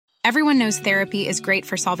Everyone knows therapy is great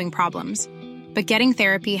for solving problems, but getting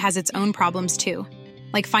therapy has its own problems too,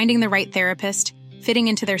 like finding the right therapist, fitting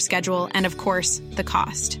into their schedule, and of course, the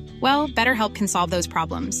cost. Well, BetterHelp can solve those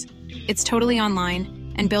problems. It's totally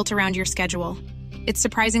online and built around your schedule. It's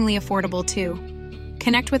surprisingly affordable too.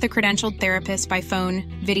 Connect with a credentialed therapist by phone,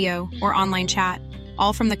 video, or online chat,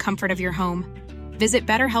 all from the comfort of your home. Visit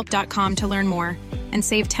BetterHelp.com to learn more and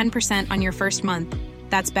save 10% on your first month.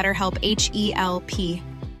 That's BetterHelp, H-E-L-P.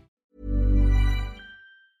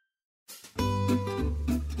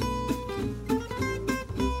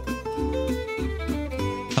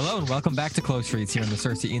 Hello and welcome back to Close Reads here on the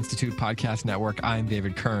CiRCE Institute Podcast Network. I'm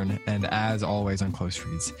David Kern, and as always on Close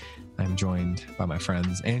Reads, I'm joined by my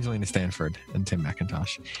friends Angelina Stanford and Tim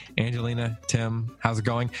McIntosh. Angelina, Tim, how's it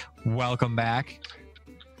going? Welcome back.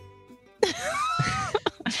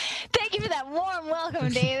 Thank you for that warm welcome,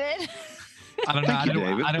 David. I don't know.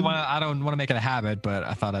 I don't want to make it a habit, but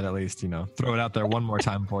I thought I'd at least, throw it out there one more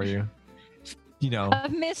time for you.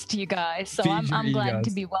 I've missed you guys, so I'm glad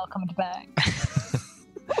to be welcomed back.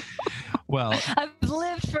 Well, I've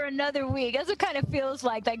lived for another week. That's what kind of feels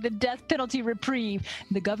like the death penalty reprieve.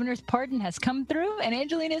 The governor's pardon has come through, and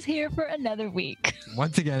Angelina's here for another week.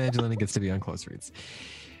 Once again, Angelina gets to be on Close Reads.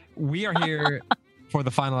 We are here for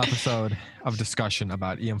the final episode of discussion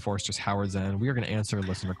about E.M. Forster's Howard's End. We are going to answer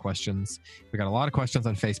listener questions. We got a lot of questions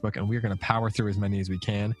on Facebook, and we are going to power through as many as we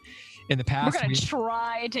can. In the past, we're going to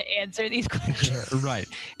try to answer these questions. Right.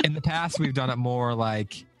 In the past, we've done it more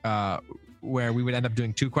like where we would end up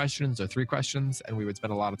doing 2 questions or 3 questions, and we would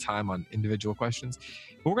spend a lot of time on individual questions.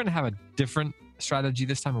 But we're going to have a different strategy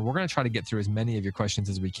this time, and we're going to try to get through as many of your questions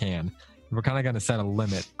as we can. We're kind of going to set a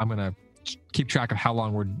limit. I'm going to keep track of how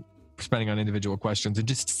long we're spending on individual questions and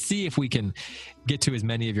just see if we can get to as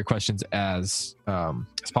many of your questions as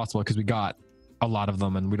possible, because we got a lot of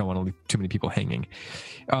them and we don't want to leave too many people hanging.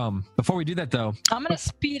 Before we do that, though, I'm going to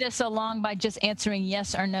speed us along by just answering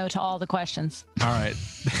yes or no to all the questions. All right.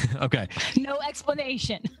 Okay. No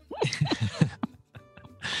explanation.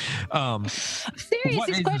 Serious,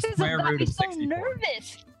 these questions have got me so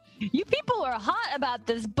nervous. You people are hot about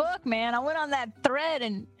this book, man. I went on that thread,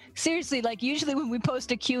 and seriously, usually when we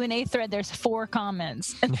post a Q&A thread, there's 4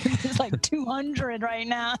 comments, and there's 200 right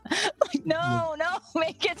now. No,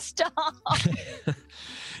 make it stop.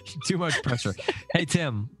 Too much pressure. Hey,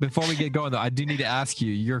 Tim, before we get going, though, I do need to ask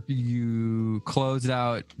you, you closed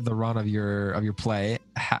out the run of your play.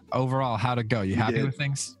 Overall, how'd it go? You happy with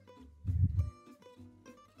things?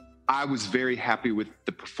 I was very happy with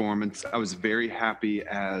the performance. I was very happy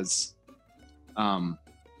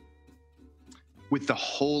with the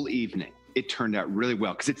whole evening. It turned out really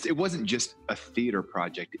well, because it wasn't just a theater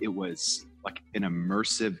project. It was like an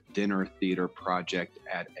immersive dinner theater project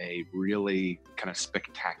at a really kind of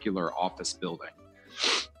spectacular office building.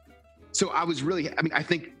 So I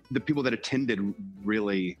think the people that attended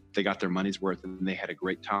really, they got their money's worth and they had a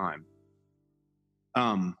great time.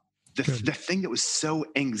 The thing that was so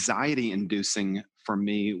anxiety inducing for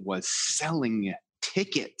me was selling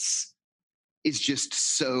tickets is just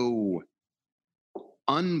so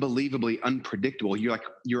unbelievably unpredictable.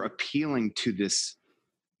 You're appealing to this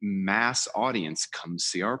mass audience. Come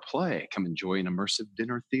see our play, come enjoy an immersive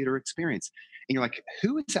dinner theater experience. And you're like,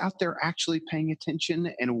 who is out there actually paying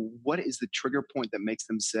attention? And what is the trigger point that makes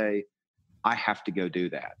them say, I have to go do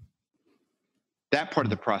that? That part of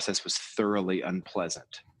the process was thoroughly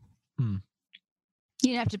unpleasant.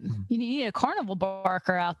 You need a carnival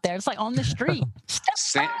barker out there. It's on the street.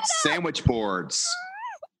 Sandwich boards.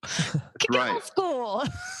 Right. School.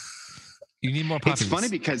 You need more puppies. It's funny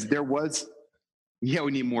because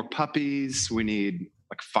we need more puppies. We need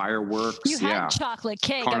fireworks. You had chocolate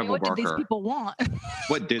cake. Carnival what did these people want?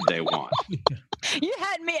 What did they want? You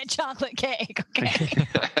had me a chocolate cake. Okay.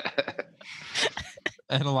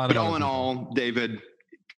 And a lot of all in all, David,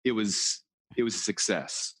 it was a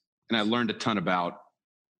success. And I learned a ton about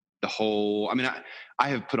the whole. I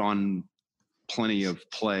have put on plenty of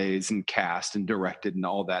plays and cast and directed and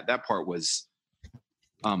all that. That part was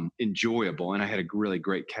enjoyable, and I had a really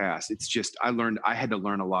great cast. It's just I had to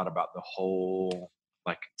learn a lot about the whole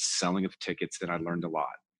selling of tickets, and I learned a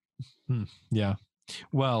lot. Yeah.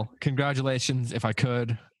 Well, congratulations. If I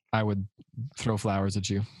could, I would throw flowers at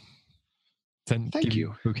you. Thank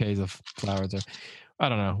you. Bouquets of flowers, or I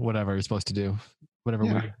don't know, whatever you're supposed to do.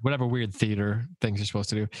 Whatever weird theater things you're supposed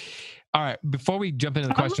to do. All right, before we jump into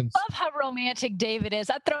the questions. I love how romantic David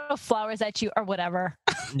is. I throw flowers at you or whatever.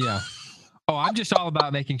 Yeah. Oh, I'm just all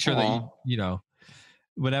about making sure that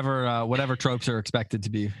whatever tropes are expected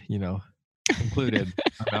to be, included.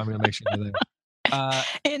 I'm going to make sure they're there.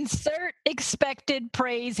 Insert expected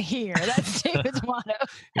praise here. That's David's motto.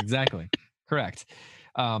 Exactly. Correct.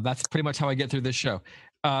 That's pretty much how I get through this show.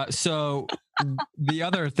 So the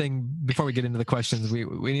other thing before we get into the questions,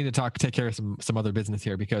 we need to take care of some other business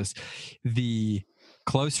here, because the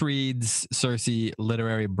Close Reads Cersei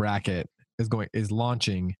literary bracket is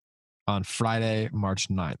launching on Friday, March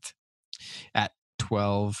 9th at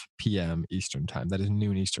 12 p.m. Eastern time. That is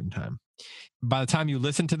noon Eastern time. By the time you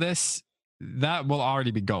listen to this, that will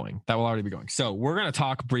already be going. So we're going to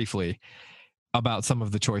talk briefly about some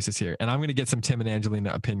of the choices here, and I'm going to get some Tim and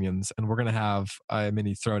Angelina opinions, and we're going to have a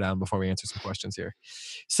mini throwdown before we answer some questions here.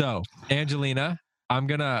 So, Angelina, I'm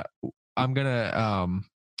going to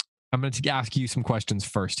ask you some questions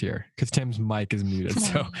first here, because Tim's mic is muted,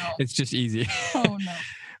 so it's just easy. Oh no.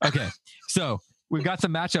 Okay, so we've got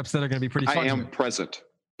some matchups that are going to be pretty fun. I am present.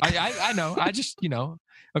 I know. I just,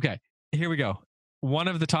 okay, here we go. One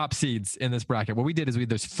of the top seeds in this bracket, what we did is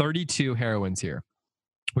there's 32 heroines here.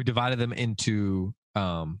 We divided them into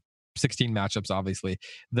 16 matchups, obviously.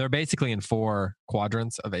 They're basically in 4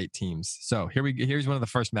 quadrants of 8 teams. So here's one of the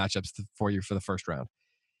first matchups for you for the first round.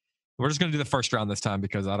 We're just going to do the first round this time,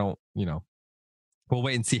 because I don't, we'll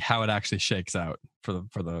wait and see how it actually shakes out for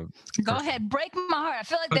the Go ahead, break my heart. I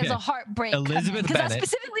feel like there's a heartbreak. Elizabeth because I Bennet.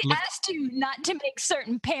 specifically asked you not to make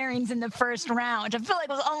certain pairings in the first round. I feel like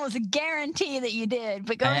it was almost a guarantee that you did.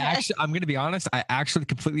 But go ahead. I'm going to be honest. I actually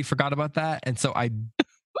completely forgot about that, and so I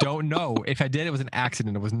don't know if I did. It was an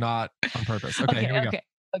accident. It was not on purpose. Okay, here we go.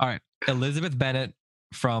 All right, Elizabeth Bennet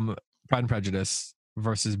from Pride and Prejudice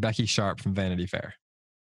versus Becky Sharp from Vanity Fair.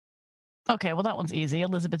 Okay, well, that one's easy.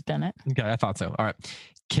 Elizabeth Bennet. Okay, I thought so. All right.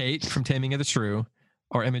 Kate from Taming of the Shrew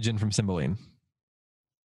or Imogen from Cymbeline?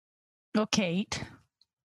 Oh, Kate.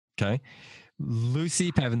 Okay.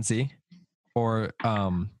 Lucy Pevensey or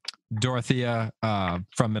Dorothea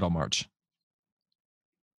from Middlemarch?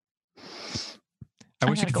 I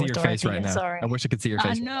wish I could see your face right now. Sorry. I wish I could see your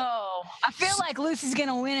face. I know. I feel like Lucy's going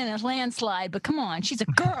to win in a landslide, but come on. She's a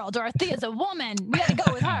girl. Dorothea's a woman. We got to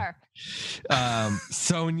go with her.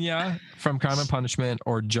 Sonia from Crime and Punishment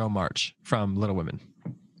or Jo March from Little Women?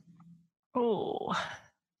 Oh.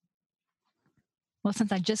 Well,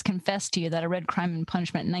 since I just confessed to you that I read Crime and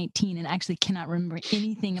Punishment 19 and actually cannot remember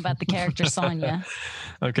anything about the character Sonia.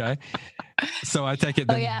 Okay. So I take it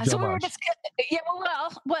then. Oh, yeah. Jo So March.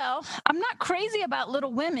 well, I'm not crazy about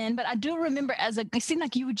Little Women, but I do remember it seemed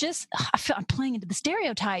like you were just, I feel I'm playing into the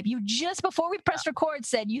stereotype. You just before we pressed record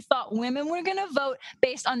said you thought women were going to vote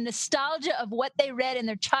based on nostalgia of what they read in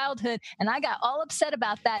their childhood. And I got all upset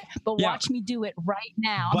about that, but watch me do it right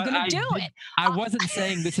now. I'm going to do it. I wasn't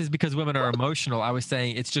saying this is because women are emotional. I was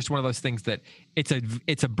saying it's just one of those things that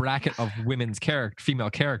it's a bracket of women's female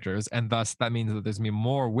characters, and thus that means that there's going to be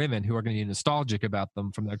more women who are going to be nostalgic about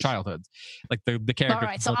them from their childhoods, like the characters. All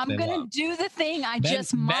right, so I'm going to do the thing I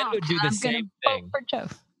just mocked. Men would do the same thing for Joe.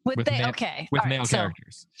 With male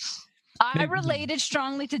characters. I related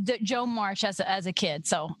strongly to Jo March as a kid,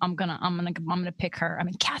 so I'm gonna pick her. I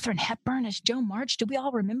mean, Katharine Hepburn as Jo March. Do we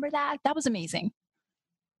all remember that? That was amazing.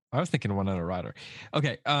 I was thinking Winona Ryder.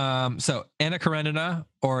 Okay, so Anna Karenina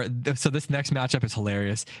so this next matchup is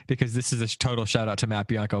hilarious because this is a total shout out to Matt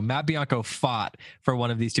Bianco. Matt Bianco fought for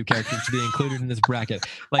one of these two characters to be included in this bracket.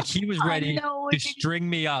 Like he was ready to string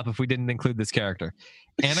me up if we didn't include this character.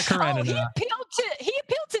 Anna Karenina. He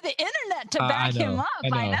appealed to the internet to back him up.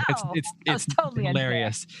 I know. It's totally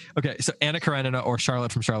hilarious. Okay, so Anna Karenina or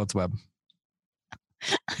Charlotte from Charlotte's Web.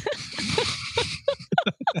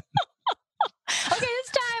 Okay,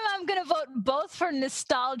 this time I'm going to vote both for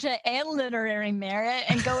nostalgia and literary merit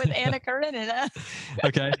and go with Anna Karenina.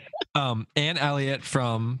 Okay. Anne Elliot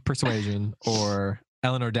from Persuasion or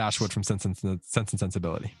Eleanor Dashwood from Sense and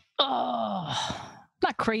Sensibility? Oh, I'm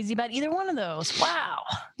not crazy about either one of those. Wow.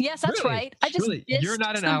 Yes, that's really? right. I just You're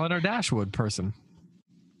not an Eleanor Dashwood person.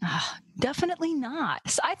 Definitely not.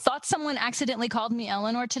 So I thought someone accidentally called me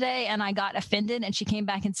Eleanor today and I got offended and she came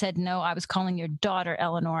back and said, no, I was calling your daughter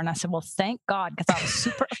Eleanor. And I said, well, thank God, because I was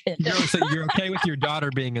super offended. So you're okay with your daughter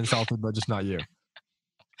being insulted, but just not you?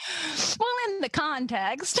 Well, in the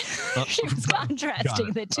context, she was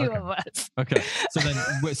contrasting the two of us. Okay.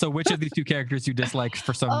 So which of these two characters you dislike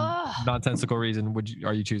for some nonsensical reason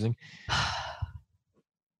are you choosing?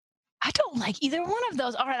 I don't like either one of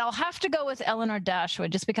those. All right, I'll have to go with Eleanor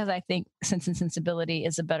Dashwood just because I think Sense and Sensibility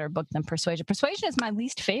is a better book than Persuasion. Persuasion is my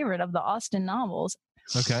least favorite of the Austen novels.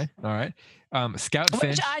 Okay, all right. Scout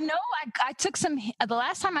Finch. Which I know I took some, the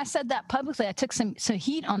last time I said that publicly, I took some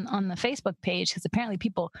heat on the Facebook page because apparently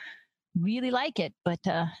people really like it. But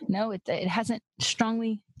no, it hasn't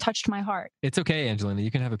strongly touched my heart. It's okay, Angelina. You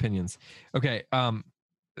can have opinions. Okay.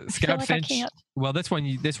 Scout Finch. Well, this one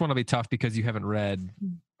will be tough because you haven't read.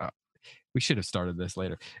 We should have started this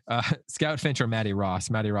later. Scout Finch or Maddie Ross.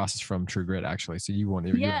 Maddie Ross is from True Grit, actually. So you won't.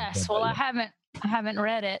 Yes. Well, I haven't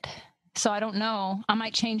read it, so I don't know. I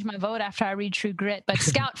might change my vote after I read True Grit. But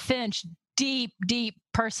Scout Finch, deep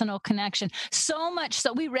personal connection. So much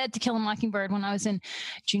so we read To Kill a Mockingbird when I was in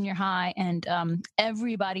junior high, and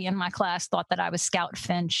everybody in my class thought that I was Scout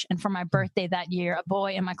Finch. And for my birthday that year, a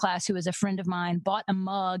boy in my class who was a friend of mine bought a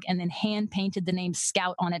mug and then hand painted the name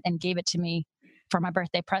Scout on it and gave it to me for my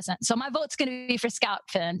birthday present. So my vote's going to be for Scout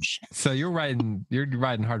Finch. So you're riding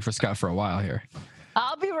hard for Scout for a while here.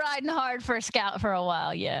 I'll be riding hard for Scout for a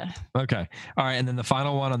while, yeah. Okay. All right. And then the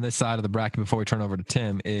final one on this side of the bracket before we turn over to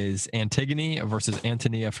Tim is Antigone versus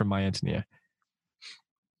Antonia from My Antonia.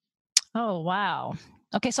 Oh, wow.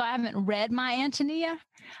 Okay, so I haven't read My Antonia,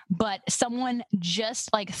 but someone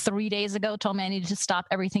just like 3 days ago told me I needed to stop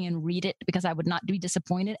everything and read it because I would not be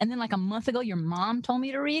disappointed. And then like a month ago, your mom told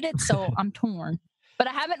me to read it, so I'm torn. But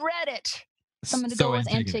I haven't read it. So I'm going to go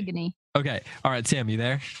with Antigone. Okay. All right, Tim, you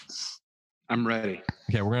there? I'm ready.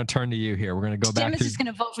 Okay, we're going to turn to you here. We're going to go back to... Tim is just going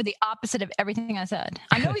to vote for the opposite of everything I said.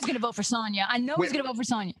 I know he's going to vote for Sonia. He's going to vote for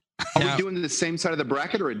Sonia. Are we doing the same side of the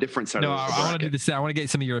bracket or a different side of the bracket? No, I want to do this. I want to get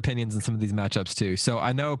some of your opinions on some of these matchups too. So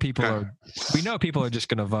I know people are just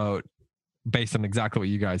going to vote based on exactly what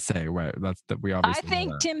you guys say. Right? We obviously. I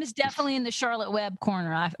think Tim is definitely in the Charlotte Webb corner.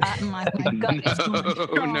 My gut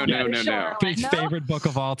is no. His favorite book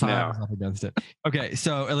of all time. No. Up against it. Okay,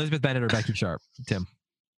 so Elizabeth Bennet or Becky Sharp? Tim.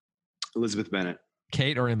 Elizabeth Bennet.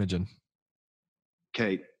 Kate or Imogen?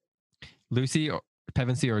 Kate. Lucy or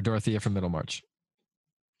Pevensey or Dorothea from Middlemarch?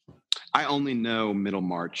 I only know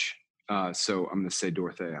Middlemarch, so I'm going to say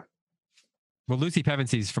Dorothea. Well, Lucy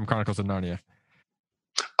Pevensey's from Chronicles of Narnia.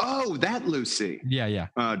 Oh, that Lucy. Yeah.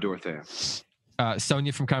 Dorothea.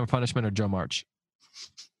 Sonia from Crime of Punishment or Jo March?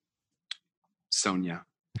 Sonia.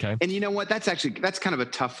 Okay. And you know what? That's kind of a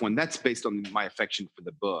tough one. That's based on my affection for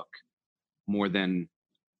the book more than...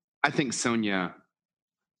 I think Sonia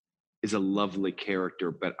is a lovely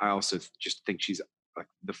character, but I also just think she's like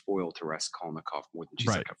the foil to Raskolnikov more than she's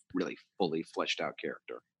like a really fully fleshed out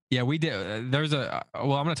character. Yeah, we did. I'm going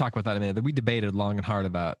to talk about that in a minute. We debated long and hard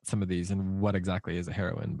about some of these and what exactly is a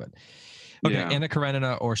heroine. But okay, yeah. Anna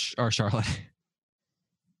Karenina or Charlotte?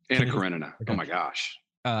 Anna Karenina. Okay. Oh my gosh,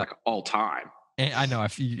 like all time. I know.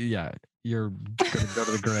 You're going to go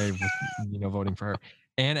to the grave with, voting for her.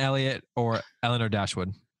 Anne Elliot or Eleanor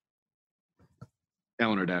Dashwood?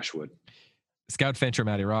 Eleanor Dashwood. Scout Finch or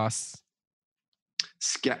Maddie Ross?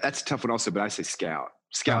 Scout. That's a tough one also, but I say Scout.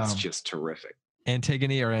 Scout's just terrific.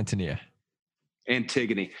 Antigone or Antonia?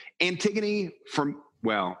 Antigone. Antigone for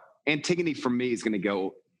me is going to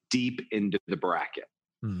go deep into the bracket.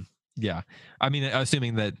 Yeah. I mean,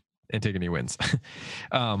 assuming that Antigone wins.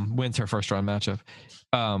 Wins her first round matchup.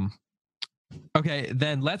 Okay,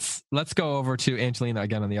 then let's go over to Angelina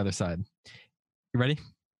again on the other side. You ready?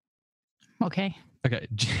 Okay. Okay.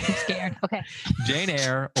 I'm scared. Okay. Jane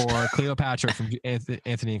Eyre or Cleopatra from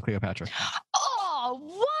Antony and Cleopatra? Oh,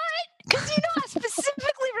 what? Because I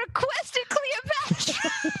specifically requested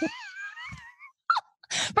Cleopatra.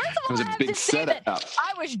 First of all, I have to say that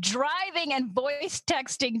I was driving and voice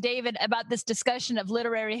texting David about this discussion of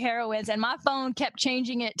literary heroines, and my phone kept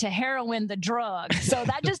changing it to heroin the drug. So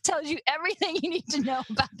that just tells you everything you need to know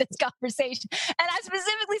about this conversation. And I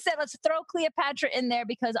specifically said, let's throw Cleopatra in there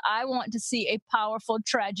because I want to see a powerful,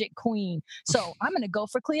 tragic queen. So I'm going to go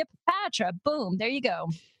for Cleopatra. Boom. There you go.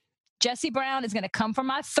 Jessie Brown is going to come for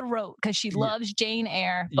my throat because she loves Jane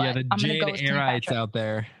Eyre. But the I'm Jane go Eyreites out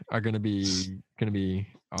there are going to be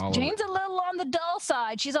all Jane's a little on the dull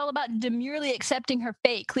side. She's all about demurely accepting her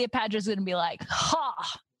fate. Cleopatra's going to be like,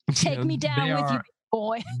 take me down with you,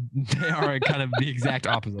 boy. They are kind of the exact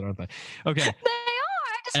opposite, aren't they? Okay.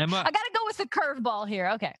 They are. I got to go with the curveball here.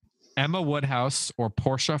 Okay. Emma Woodhouse or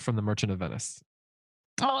Portia from The Merchant of Venice?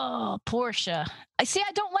 Oh, Portia. I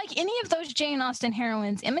don't like any of those Jane Austen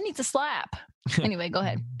heroines. Emma needs a slap. Anyway, go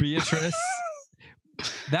ahead. Beatrice.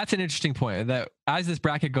 That's an interesting point. That as this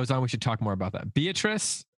bracket goes on, we should talk more about that.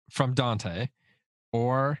 Beatrice from Dante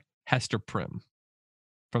or Hester Prynne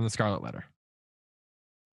from The Scarlet Letter?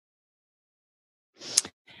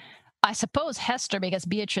 I suppose Hester, because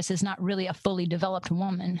Beatrice is not really a fully developed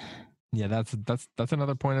woman. Yeah, that's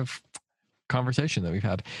another point of conversation that we've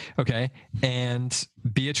had. Okay. And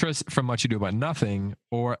Beatrice from Much Ado About Nothing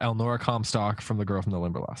or Elnora Comstock from The Girl from the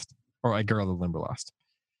Limberlost or A Girl of the Limberlost?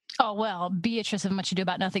 Oh, well, Beatrice of Much Ado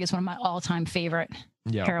About Nothing is one of my all-time favorite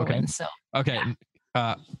heroines. Okay.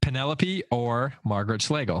 Penelope or Margaret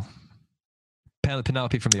Schlegel?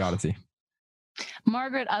 Penelope from The Odyssey.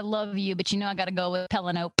 Margaret, I love you, but I got to go with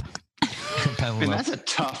Penelope. Man, that's a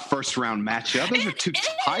tough first round matchup. Those are two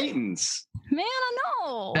titans. Man, I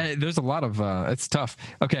know. There's a lot of it's tough.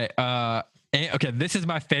 Okay, okay. This is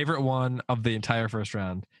my favorite one of the entire first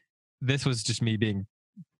round. This was just me being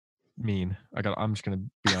mean. I'm just gonna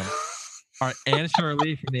be honest. All right, Anne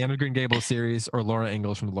Shirley from the Anne of Green Gables series, or Laura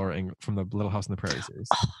Ingalls from the Little House on the Prairie series.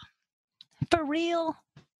 For real,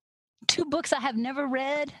 2 books I have never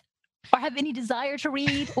read or have any desire to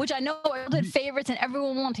read, which I know are good favorites, and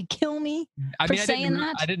everyone wanted to kill me for saying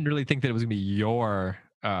that. I didn't really think that it was gonna be your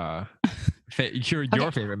your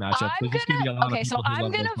favorite matchup.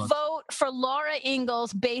 I'm gonna vote for Laura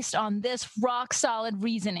Ingalls based on this rock solid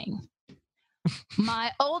reasoning.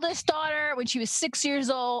 My oldest daughter, when she was 6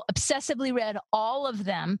 years old, obsessively read all of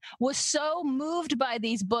them, was so moved by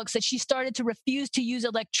these books that she started to refuse to use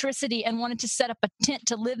electricity and wanted to set up a tent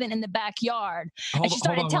to live in the backyard. And she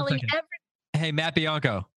started telling Hey, Matt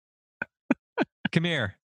Bianco. Come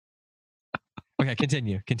here. Okay,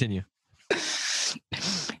 continue.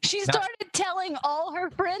 She started telling all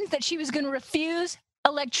her friends that she was going to refuse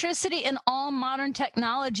electricity and all modern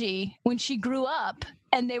technology when she grew up.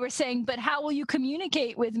 And they were saying, but how will you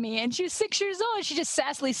communicate with me? And she was 6 years old. And she just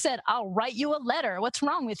sassily said, I'll write you a letter. What's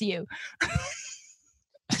wrong with you?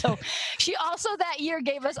 So she also that year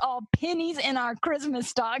gave us all pennies in our Christmas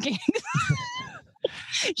stockings.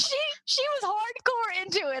 She was hardcore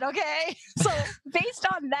into it, okay? So based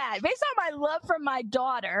on my love for my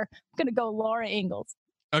daughter, I'm going to go Laura Ingalls.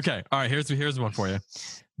 Okay. All right. Here's one for you.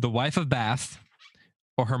 The Wife of Bath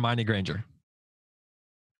or Hermione Granger?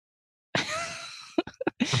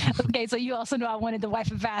 Okay, so you also know I wanted the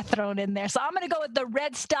Wife of Bath thrown in there. So I'm going to go with the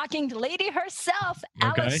red-stockinged lady herself,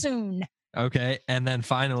 Alison. Okay, and then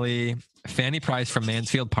finally, Fanny Price from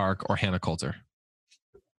Mansfield Park or Hannah Coulter?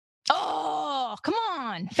 Oh, come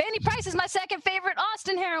on. Fanny Price is my second favorite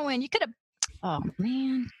Austen heroine. You could have... Oh,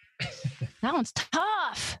 man. That one's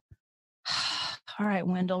tough. All right,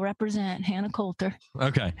 Wendell, represent Hannah Coulter.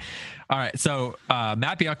 Okay. All right, so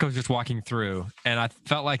Matt Bianco was just walking through, and I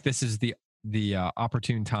felt like this is the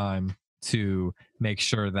opportune time to make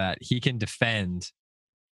sure that he can defend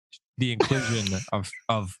the inclusion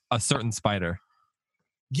of a certain spider.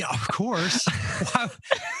 Yeah, of course.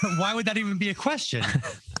 Why would that even be a question?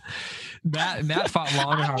 Matt fought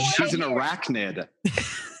long and hard. She's an arachnid.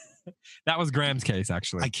 That was Graham's case,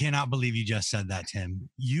 actually. I cannot believe you just said that, Tim.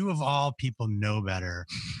 You of all people know better.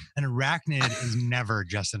 An arachnid is never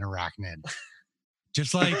just an arachnid.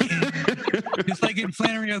 Just like in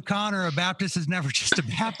Flannery O'Connor, a Baptist is never just a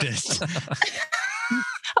Baptist.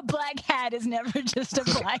 A black hat is never just a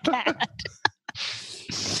black hat.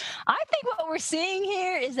 I think what we're seeing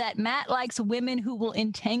here is that Matt likes women who will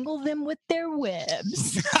entangle them with their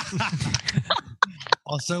webs.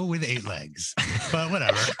 Also with 8 legs, but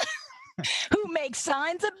whatever. Who make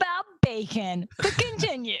signs about bacon. But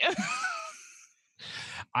continue.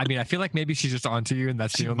 I mean, I feel like maybe she's just onto you, and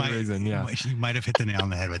that's the only reason. Yeah, she might have hit the nail on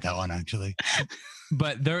the head with that one, actually.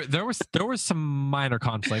 But there was some minor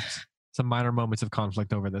conflict, some minor moments of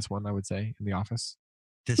conflict over this one, I would say, in The Office.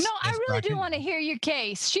 I really do want to hear your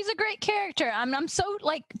case. She's a great character. I'm so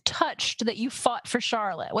touched that you fought for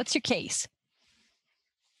Charlotte. What's your case?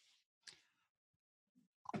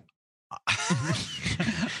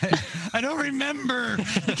 I don't remember.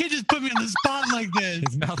 You can't just put me on the spot like this.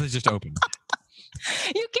 His mouth is just open.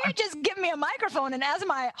 You can't just give me a microphone and ask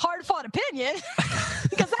my hard-fought opinion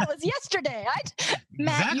because that was yesterday.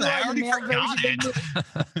 Matt, exactly. I already forgot it. You're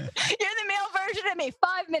the male version of me.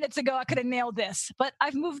 5 minutes ago, I could have nailed this, but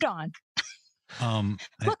I've moved on.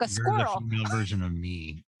 Look, a squirrel. You're the female version of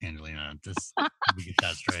me, Angelina. Just we get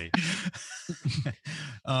that straight.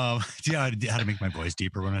 See how I had to make my voice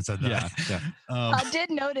deeper when I said that? Yeah. I did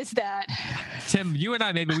notice that. Tim, you and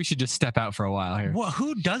I, maybe we should just step out for a while here. Well,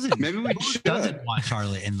 who doesn't? Maybe we doesn't want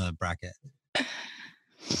Charlotte in the bracket?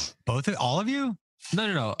 All of you?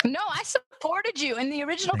 No. No, I supported you in the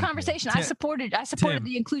original conversation. I supported Tim,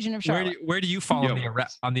 the inclusion of Charlotte. Where do you fall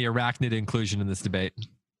on the arachnid inclusion in this debate?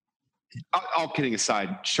 All kidding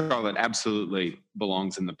aside, Charlotte absolutely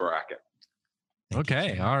belongs in the bracket.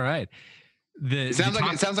 Okay, all right. It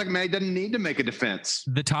sounds like May doesn't need to make a defense.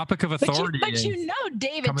 The topic of authority. But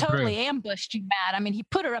David totally ambushed you, Matt. I mean, he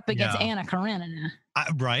put her up against Anna Karenina.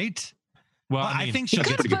 Right? Well, I think she'll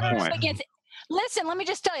get a good point. Listen, let me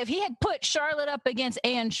just tell you, if he had put Charlotte up against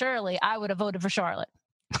Anne Shirley, I would have voted for Charlotte.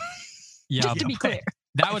 Yeah, just to be clear.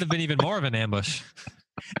 That would have been even more of an ambush.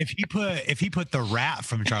 If he put the rat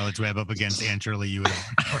from Charlotte's Web up against Anne Shirley, you would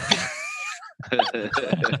have.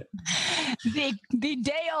 the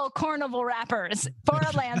Day-O Carnival rappers for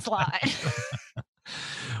a landslide.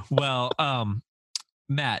 Well,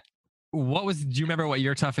 Matt, do you remember what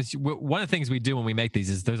your toughest? One of the things we do when we make these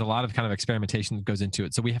is there's a lot of kind of experimentation that goes into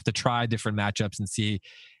it. So we have to try different matchups and see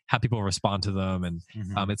how people respond to them, and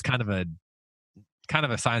it's kind of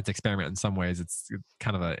a science experiment in some ways. It's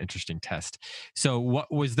kind of an interesting test. So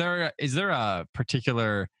is there a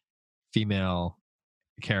particular female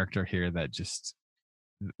character here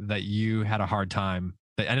that you had a hard time,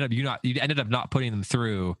 that you ended up not putting them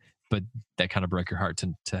through, but that kind of broke your heart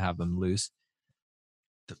to have them lose?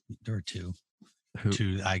 There were two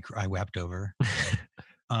I wept over.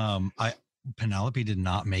 Penelope did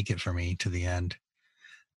not make it for me to the end,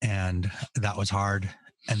 and that was hard.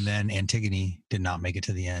 And then Antigone did not make it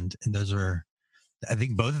to the end, and I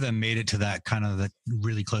think both of them made it to that kind of the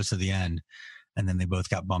really close to the end, and then they both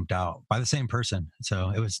got bumped out by the same person.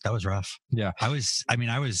 So that was rough. Yeah, I was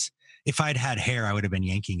if I'd had hair, I would have been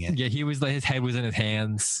yanking it. Yeah, he was like, his head was in his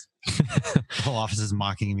hands. The whole office is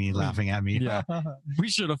mocking me, laughing at me. Yeah, we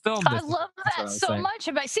should have filmed this. I love that so much.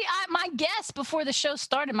 My guess before the show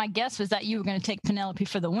started, my guess was that you were going to take Penelope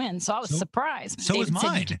for the win. So I was surprised. So was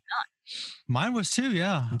mine. Mine was too.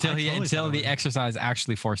 Yeah. Until the exercise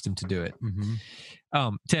actually forced him to do it.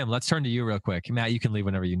 Mm-hmm. Tim, let's turn to you real quick. Matt, you can leave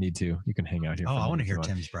whenever you need to. You can hang out here. Oh, I want to hear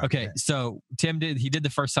Tim's bracket. Okay, so Tim did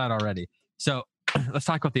the first side already. So let's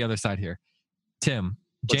talk about the other side here. Tim,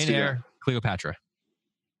 Jane Eyre, Cleopatra.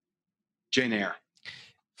 Jane Eyre.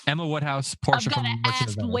 Emma Woodhouse, Portia from Merchant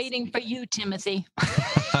of Venice. Waiting for you, Timothy.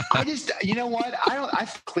 You know what? I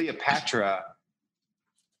Cleopatra.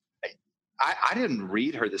 I didn't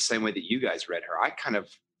read her the same way that you guys read her.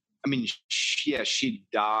 She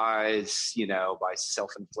dies, by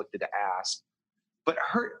self-inflicted asp, but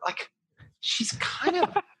she's kind of.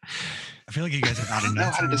 I feel like you guys are not know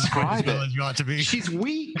how to describe it. As you ought to be. She's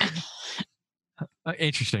weak.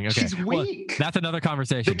 Interesting. Okay. She's weak. Well, that's another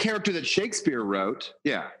conversation. The character that Shakespeare wrote.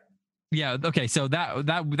 Yeah. Yeah. Okay. So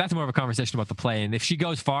that's more of a conversation about the play. And if she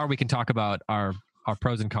goes far, we can talk about our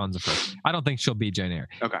pros and cons of her. I don't think she'll beat Jane Eyre.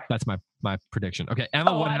 Okay. That's my prediction. Okay.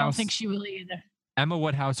 Emma Woodhouse. I don't think she will either. Emma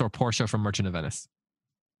Woodhouse or Portia from Merchant of Venice?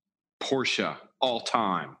 Portia, all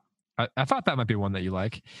time. I thought that might be one that you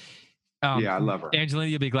like. Yeah, I love her. Angelina,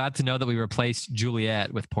 you'll be glad to know that we replaced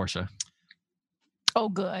Juliet with Portia. Oh,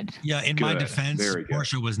 good. Yeah, in my defense,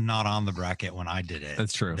 Portia was not on the bracket when I did it.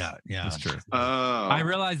 That's true. Yeah, that's true. Oh. I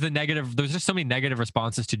realized there's just so many negative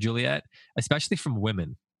responses to Juliet, especially from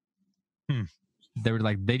women. They were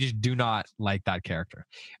like, they just do not like that character.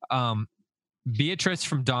 Beatrice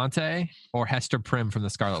from Dante or Hester Prynne from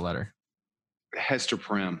The Scarlet Letter? Hester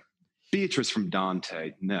Prynne. Beatrice from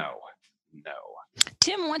Dante. No.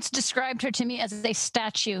 Tim once described her to me as a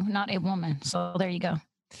statue, not a woman. So there you go.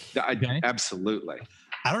 Okay. Absolutely.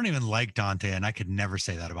 I don't even like Dante, and I could never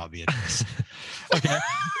say that about Beatrice. Okay.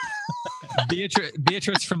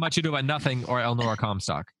 Beatrice from Much Ado About Nothing or Elnora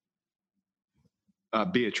Comstock?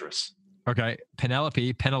 Beatrice. Okay.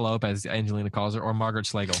 Penelope, as Angelina calls her, or Margaret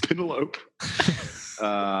Schlegel? Penelope.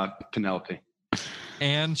 Penelope.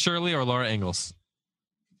 Anne Shirley or Laura Ingalls?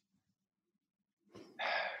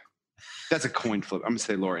 That's a coin flip. I'm going to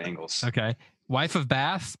say Laura Ingalls. Okay. Wife of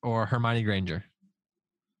Bath or Hermione Granger?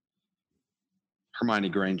 Hermione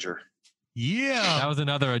Granger. Yeah. That was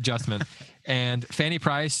another adjustment. And Fanny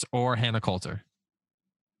Price or Hannah Coulter?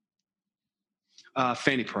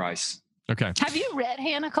 Fanny Price. Okay. Have you read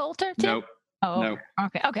Hannah Coulter, Tim? Nope. Oh, nope.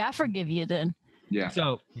 Okay. I forgive you then. Yeah.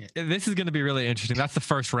 So this is going to be really interesting. That's the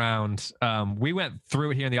first round. We went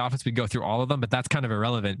through it here in the office. We go through all of them, but that's kind of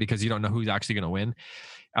irrelevant because you don't know who's actually going to win.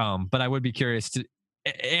 But I would be curious to,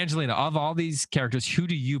 Angelina, of all these characters, who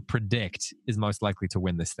do you predict is most likely to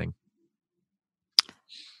win this thing?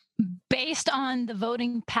 Based on the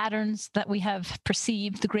voting patterns that we have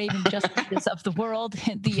perceived, the grave injustices of the world,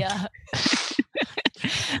 the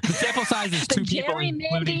sample size is two people,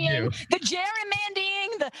 including you. The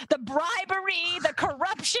gerrymandering, the bribery, the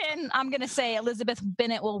corruption. I'm going to say Elizabeth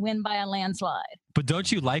Bennet will win by a landslide. But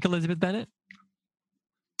don't you like Elizabeth Bennet?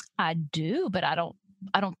 I do, but I don't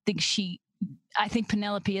think I think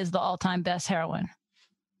Penelope is the all-time best heroine.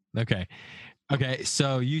 Okay,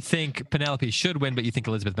 so you think Penelope should win, but you think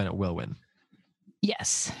Elizabeth Bennet will win?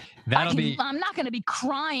 Yes. I'm not going to be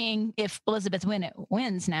crying if Elizabeth Bennet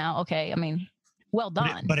wins now. Okay, I mean, well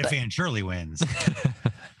done. But if Anne Shirley wins, then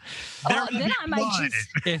I might just.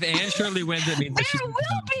 If Anne Shirley wins, it means there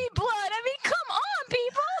will be blood. I mean, come on,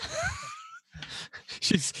 people.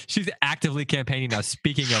 She's actively campaigning now.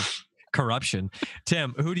 Speaking of corruption,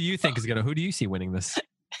 Tim, who do you think who do you see winning this?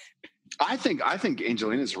 I think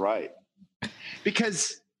Angelina's right.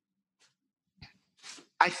 Because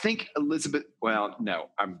I think Elizabeth, well, no,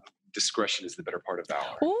 discretion is the better part of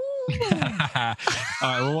valor. Ooh, All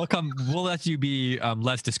right, well, we'll let you be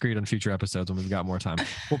less discreet on future episodes when we've got more time.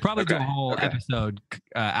 We'll probably do a whole episode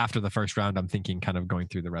after the first round. I'm thinking kind of going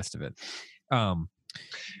through the rest of it.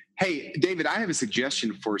 Hey, David, I have a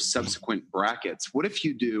suggestion for subsequent brackets. What if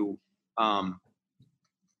you do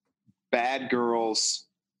bad girls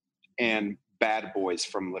and bad boys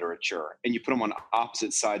from literature, and you put them on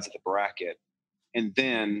opposite sides of the bracket, and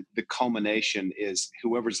then the culmination is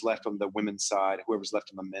whoever's left on the women's side, whoever's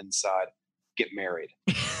left on the men's side, get married.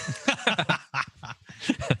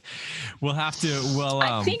 We'll have to. Well,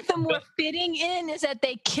 I think the more fitting in is that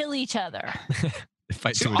they kill each other.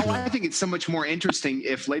 I think it's so much more interesting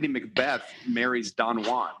if Lady Macbeth marries Don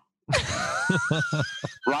Juan.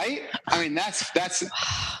 Right? I mean, that's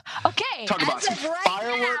okay. Talk about some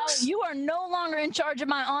fireworks. Now, you are no longer in charge of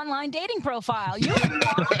my online dating profile. You are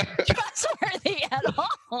not trustworthy at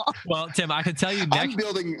all. Well, Tim, I can tell you next. I'm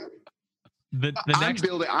building. The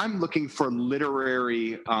I'm looking for a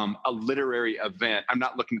literary event. I'm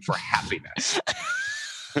not looking for happiness.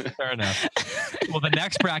 Fair enough. Well, the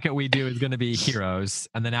next bracket we do is going to be heroes,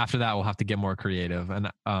 and then after that, we'll have to get more creative. And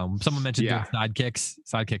someone mentioned doing sidekicks.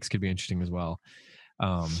 Sidekicks could be interesting as well. You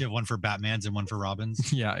have one for Batmans and one for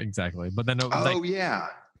Robins. Yeah, exactly. But then,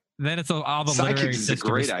 then it's all the sidekicks literary is a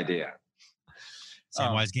great idea.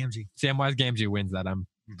 Samwise Gamgee. Samwise Gamgee wins that. I'm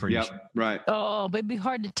pretty sure. Right. Oh, but it'd be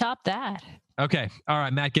hard to top that. Okay. All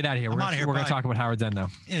right, Matt, get out of here. We're going to talk about Howard's End now.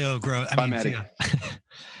 Ew, gross. Bye, Maddie. All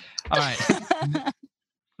right.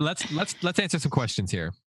 Let's answer some questions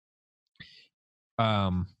here.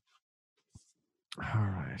 All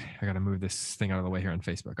right, I gotta move this thing out of the way here on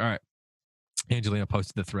Facebook. All right, Angelina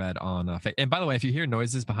posted the thread on and by the way, if you hear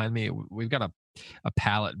noises behind me, we've got a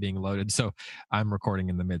pallet being loaded, so I'm recording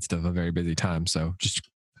in the midst of a very busy time, so just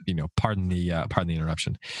pardon the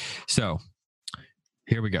interruption. So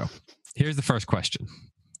here we go. Here's the first question.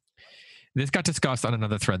 This got discussed on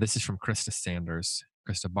another thread. This is from Krista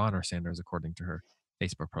Bonner Sanders, according to her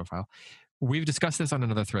Facebook profile. We've discussed this on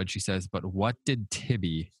another thread, she says, but what did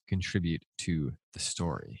Tibby contribute to the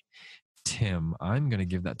story? Tim, I'm going to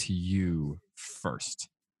give that to you first.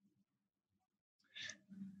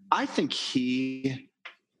 I think he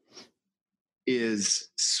is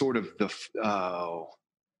sort of the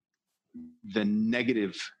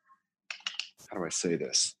negative. How do I say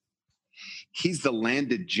this? He's the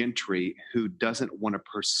landed gentry who doesn't want to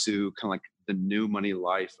pursue kind of like the new money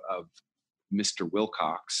life of Mr.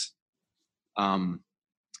 Wilcox.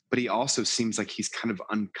 But he also seems like he's kind of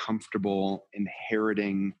uncomfortable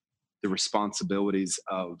inheriting the responsibilities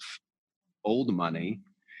of old money.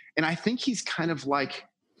 And I think he's kind of like,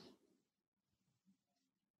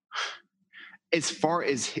 as far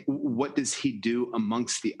as what does he do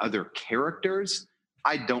amongst the other characters,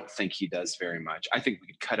 I don't think he does very much. I think we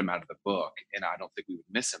could cut him out of the book and I don't think we would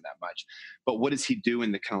miss him that much. But what does he do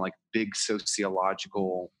in the kind of like big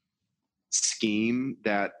sociological scheme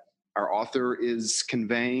that our author is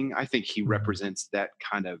conveying? I think he represents that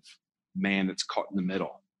kind of man that's caught in the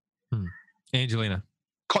middle. Angelina.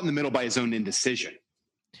 Caught in the middle by his own indecision.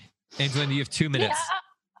 Angelina, you have 2 minutes.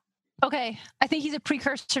 Yeah. Okay. I think he's a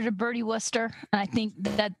precursor to Bertie Wooster. And I think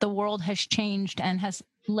that the world has changed and has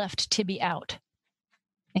left Tibby out.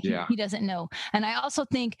 He doesn't know. And I also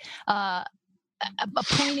think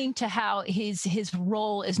pointing to how his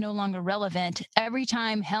role is no longer relevant. Every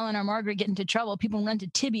time Helen or Margaret get into trouble, people run to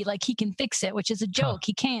Tibby like he can fix it, which is a joke.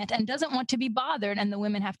 He can't and doesn't want to be bothered, and the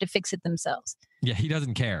women have to fix it themselves. Yeah, he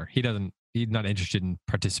doesn't care. He's not interested in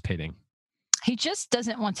participating. He just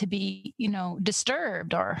doesn't want to be,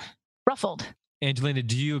 disturbed or ruffled. Angelina,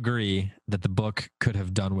 do you agree that the book could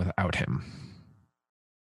have done without him?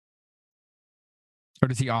 Or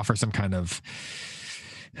does he offer some kind of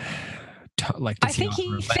I think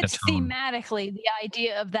he fits thematically the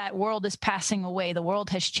idea of that world is passing away. The world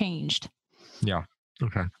has changed. Yeah.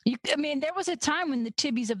 Okay. There was a time when the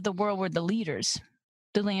Tibbys of the world were the leaders,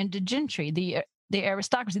 the landed gentry, the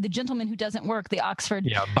aristocracy, the gentleman who doesn't work, the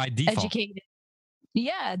Oxford by default educated.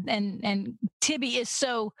 Yeah, and Tibby is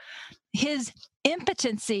so, his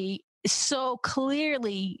impotency so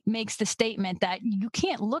clearly makes the statement that you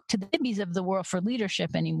can't look to the Tibbys of the world for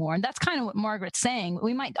leadership anymore. And that's kind of what Margaret's saying.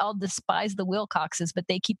 We might all despise the Wilcoxes, but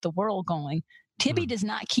they keep the world going. Tibby does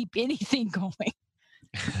not keep anything going.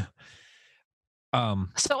 I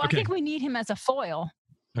think we need him as a foil.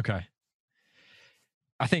 Okay.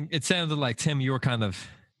 I think it sounded like, Tim, you were kind of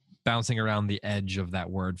bouncing around the edge of that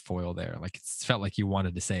word foil there. Like it felt like you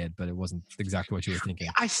wanted to say it, but it wasn't exactly what you were thinking.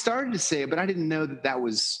 I started to say it, but I didn't know that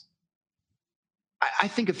was... I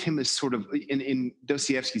think of him as sort of, in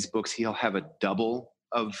Dostoevsky's books, he'll have a double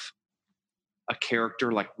of a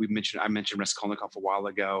character like I mentioned Raskolnikov a while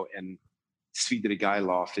ago, and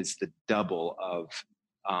Svidrigailov is the double of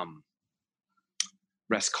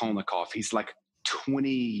Raskolnikov. He's like 20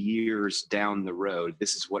 years down the road.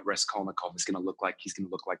 This is what Raskolnikov is going to look like. He's going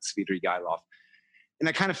to look like Svidrigailov. And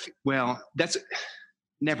I kind of, that's,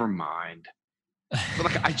 never mind. But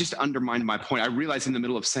like, I just undermined my point. I realized in the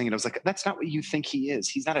middle of saying it, I was like, that's not what you think he is.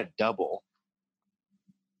 He's not a double.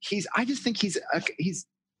 I just think he's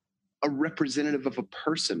a representative of a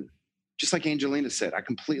person. Just like Angelina said, I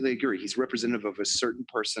completely agree. He's representative of a certain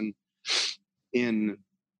person in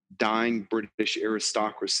dying British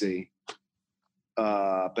aristocracy.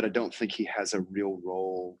 But I don't think he has a real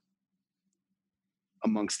role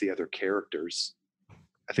amongst the other characters.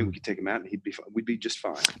 I think we could take him out and we'd be just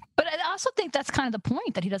fine. But I also think that's kind of the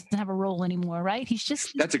point, that he doesn't have a role anymore, right? He's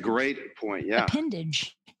just that's a great point. Yeah,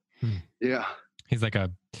 appendage. Yeah, he's like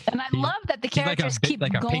and I love that the characters keep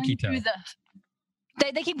going through the.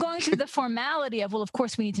 They keep going through the formality of, well, of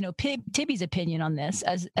course we need to know Tibby's opinion on this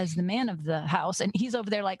as the man of the house, and he's over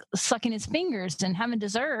there like sucking his fingers and having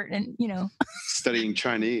dessert and studying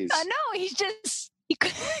Chinese. I know, he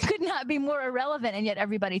could not be more irrelevant, and yet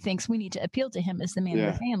everybody thinks we need to appeal to him as the man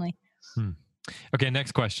of the family. Okay,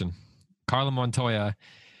 next question. Carla Montoya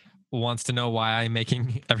wants to know why I'm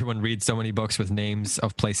making everyone read so many books with names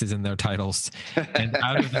of places in their titles. And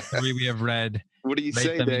out of the 3 we have read, what do you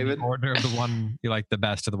say, David? In order of the one you like the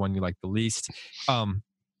best to the one you like the least.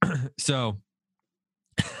 So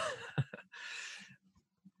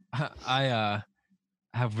I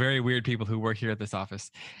have very weird people who work here at this office.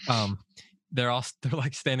 They're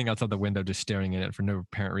like standing outside the window just staring at it for no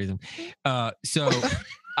apparent reason. So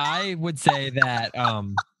I would say that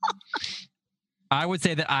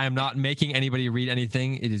I am not making anybody read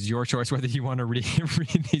anything. It is your choice whether you want to read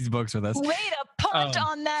these books with us. Way to punt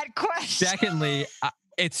on that question. Secondly,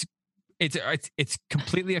 it's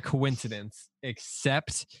completely a coincidence,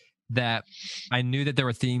 except that I knew that there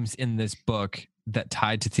were themes in this book that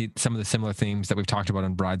tied to some of the similar themes that we've talked about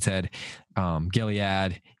on Brideshead,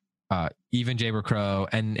 Gilead, even Jayber Crow,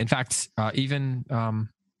 and in fact, even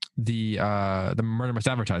the Murder Must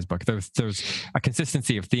Advertise book. There's a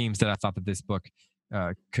consistency of themes that I thought that this book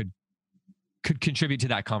could contribute to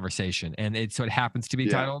that conversation, and it happens to be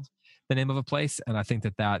titled The Name of a Place, and I think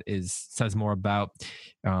that says more about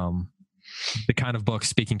the kind of book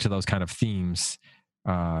speaking to those kind of themes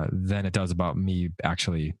than it does about me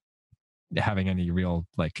actually having any real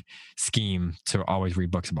scheme to always read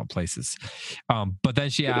books about places. But then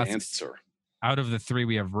she asks, out of the 3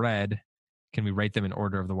 we have read, can we rate them in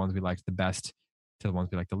order of the ones we liked the best to the ones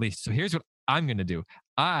we liked the least? So here's what I'm going to do.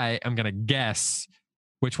 I am going to guess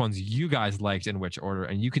which ones you guys liked in which order,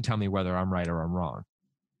 and you can tell me whether I'm right or I'm wrong.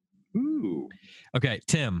 Ooh. Okay,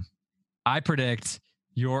 Tim, I predict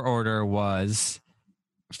your order was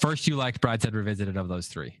first you liked Brideshead Revisited of those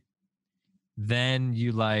 3. Then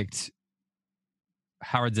you liked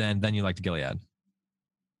Howard's End, then you liked Gilead.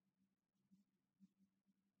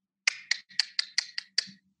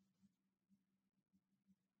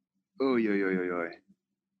 Oh,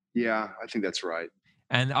 yeah, I think that's right.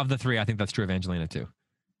 And of the 3, I think that's true of Angelina too.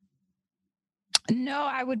 No,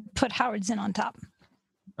 I would put Howard's End on top.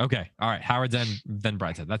 Okay, all right. Howard's End, then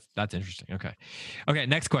Brideshead. That's interesting. Okay.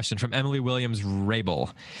 Next question from Emily Williams Rabel.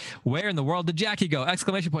 Where in the world did Jackie go?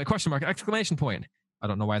 Exclamation point, question mark, exclamation point. I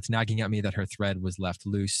don't know why it's nagging at me that her thread was left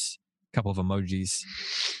loose. A couple of emojis.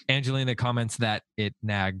 Angelina comments that it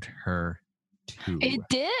nagged her too. It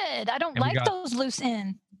did. I don't like those loose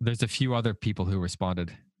ends. There's a few other people who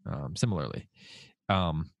responded similarly.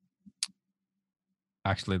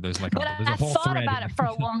 Actually, there's a whole thread. I thought about it for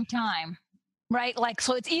a long time, right?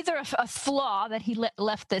 So it's either a flaw that he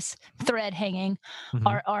left this thread hanging,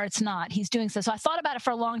 or it's not. He's doing so. So I thought about it for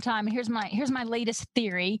a long time, and here's my latest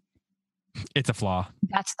theory. It's a flaw.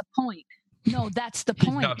 That's the point. No, that's the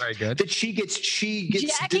point. He's not very good. That she gets.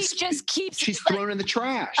 Jackie just keeps. She's thrown in the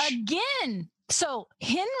trash again. So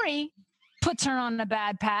Henry puts her on a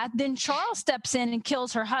bad path. Then Charles steps in and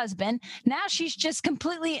kills her husband. Now she's just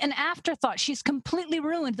completely an afterthought. She's completely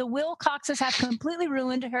ruined. The Wilcoxes have completely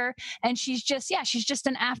ruined her, and she's just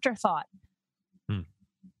an afterthought.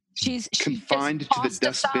 She's confined to the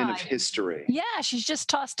dustbin of history. Yeah, she's just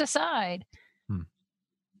tossed aside.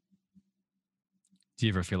 Do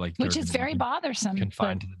you ever feel like which is very bothersome?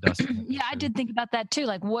 Confined to the dustbin. Yeah, I did think about that too.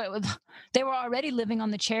 They were already living on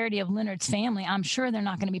the charity of Leonard's family. I'm sure they're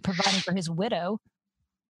not going to be providing for his widow.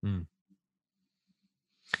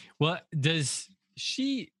 Well, does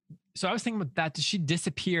she? So I was thinking about that. Does she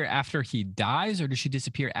disappear after he dies, or does she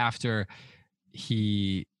disappear after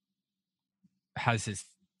he has his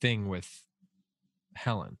thing with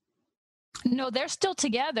Helen? No, they're still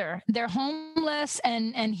together. They're homeless,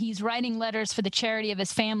 and he's writing letters for the charity of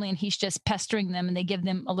his family, and he's just pestering them, and they give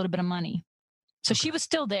them a little bit of money. So she was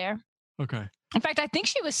still there. Okay. In fact, I think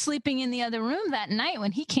she was sleeping in the other room that night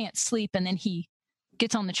when he can't sleep, and then he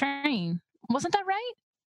gets on the train. Wasn't that right?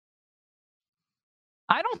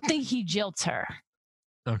 I don't think he jilts her.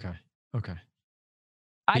 Okay.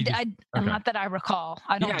 Not that I recall.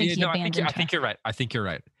 I don't think he abandoned her. I think you're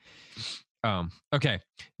right. Okay.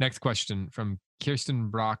 Next question from Kirsten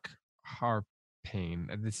Brock Harpain.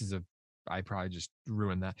 I probably just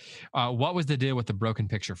ruined that. What was the deal with the broken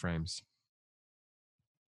picture frames?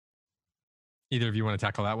 Either of you want to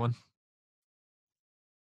tackle that one?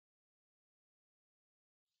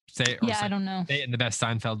 I don't know. Say it in the best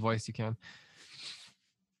Seinfeld voice you can.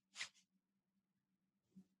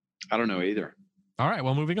 I don't know either. All right,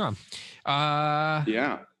 well, moving on.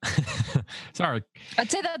 Yeah. Sorry. I'd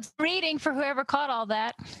say that's reading for whoever caught all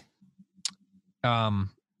that.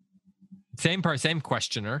 Same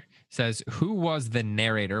questioner says, who was the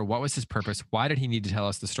narrator? What was his purpose? Why did he need to tell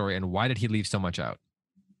us the story? And why did he leave so much out?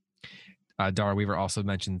 Dara Weaver also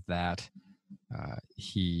mentioned that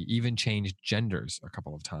he even changed genders a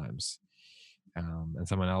couple of times. And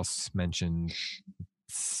someone else mentioned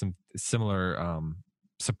some similar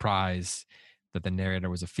surprise that the narrator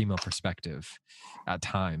was a female perspective at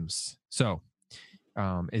times. So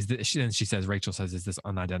she says, Rachel says, is this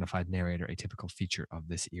unidentified narrator a typical feature of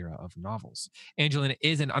this era of novels? Angelina,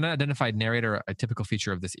 is an unidentified narrator a typical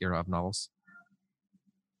feature of this era of novels?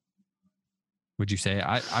 Would you say?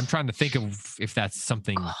 I'm trying to think of if that's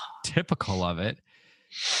something typical of it.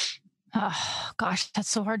 Gosh, that's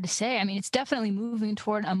so hard to say. I mean, it's definitely moving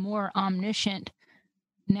toward a more omniscient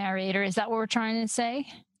narrator. Is that what we're trying to say?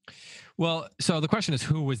 Well, so the question is,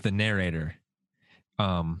 who was the narrator?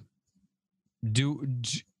 Do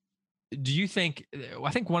you think?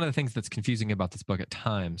 I think one of the things that's confusing about this book at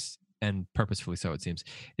times, and purposefully so it seems,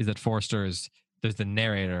 is that there's the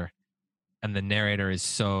narrator, and the narrator is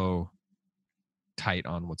so tight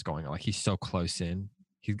on what's going on. Like, he's so close in,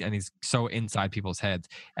 he's so inside people's heads,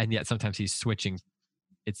 and yet sometimes he's switching,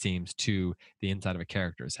 it seems, to the inside of a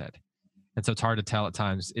character's head. And so it's hard to tell at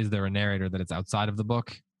times, is there a narrator that is outside of the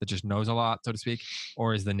book that just knows a lot, so to speak,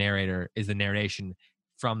 or is the narration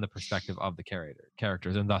from the perspective of the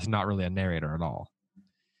characters, and thus not really a narrator at all?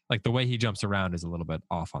 Like, the way he jumps around is a little bit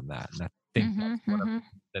off on that, and I think that's what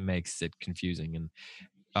that makes it confusing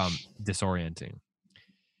and disorienting.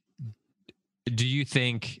 Do you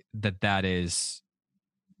think that is,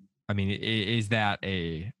 I mean, is that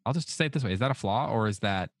I'll just say it this way, is that a flaw, or is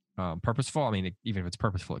that purposeful? I mean, even if it's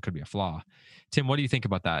purposeful, it could be a flaw. Tim, what do you think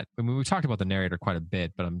about that? I mean, we've talked about the narrator quite a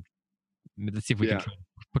bit, but let's see if we can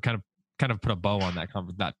kind of put a bow on that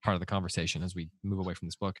part of the conversation as we move away from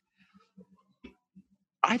this book.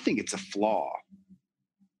 I think it's a flaw.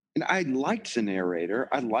 And I liked the narrator.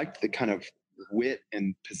 I liked the kind of wit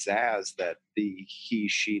and pizzazz that the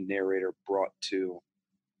she narrator brought to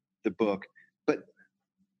the book. But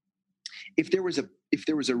if there was a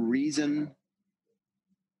reason,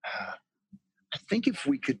 I think if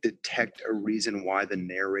we could detect a reason why the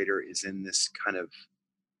narrator is in this kind of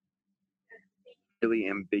really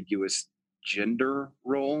ambiguous gender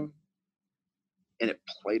role, and it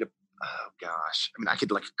played I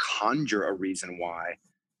could conjure a reason why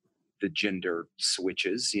the gender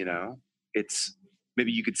switches, it's, maybe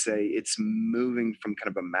you could say it's moving from kind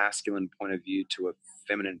of a masculine point of view to a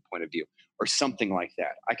feminine point of view, or something like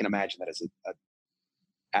that. I can imagine that as a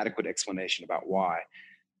adequate explanation about why.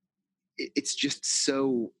 It's just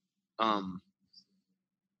so unclear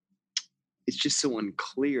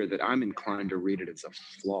that I'm inclined to read it as a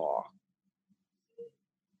flaw.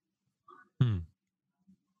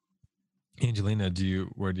 Angelina,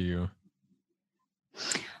 where do you?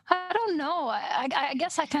 I don't know. I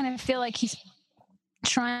guess I kind of feel like he's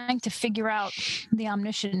trying to figure out the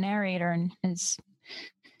omniscient narrator and is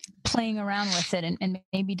playing around with it, and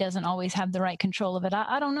maybe doesn't always have the right control of it.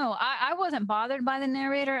 I don't know. I wasn't bothered by the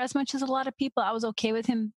narrator as much as a lot of people. I was okay with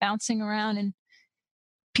him bouncing around in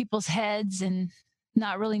people's heads and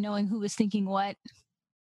not really knowing who was thinking what.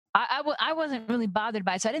 I wasn't really bothered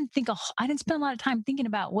by it, so I didn't spend a lot of time thinking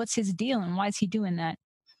about what's his deal and why is he doing that.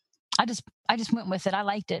 I just went with it. I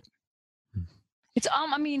liked it. It's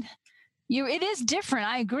it is different.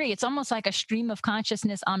 I agree. It's almost like a stream of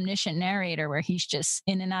consciousness omniscient narrator where he's just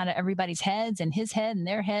in and out of everybody's heads and his head and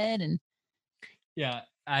their head. And yeah,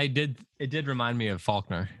 it did remind me of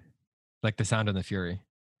Faulkner, like The Sound and the Fury.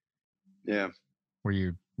 Yeah,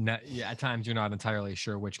 where at times you're not entirely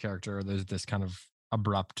sure which character, or there's this kind of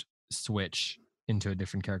abrupt switch into a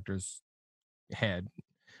different character's head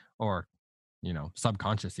or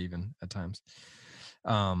subconscious even at times.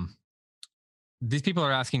 These people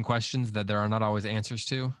are asking questions that there are not always answers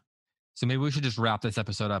to. So maybe we should just wrap this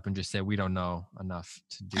episode up and just say we don't know enough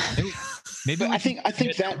to do. Maybe I think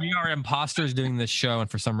that we are imposters doing this show,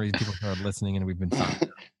 and for some reason people are listening, and we've been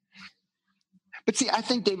fine. But see, I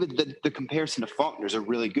think, David, the comparison to Faulkner is a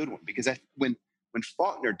really good one, because when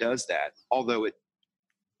Faulkner does that, although it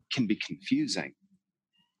can be confusing,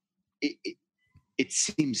 it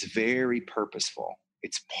seems very purposeful.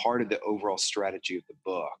 It's part of the overall strategy of the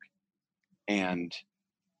book, and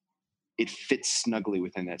it fits snugly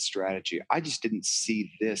within that strategy. I just didn't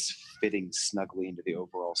see this fitting snugly into the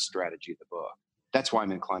overall strategy of the book. That's why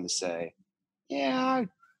I'm inclined to say, yeah,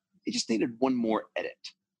 it just needed one more edit.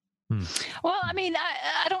 Well, I mean,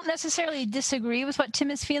 I don't necessarily disagree with what Tim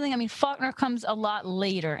is feeling. I mean, Faulkner comes a lot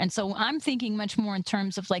later. And so I'm thinking much more in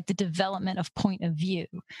terms of like the development of point of view,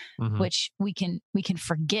 which we can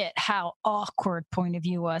forget how awkward point of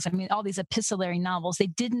view was. I mean, all these epistolary novels, they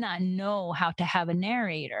did not know how to have a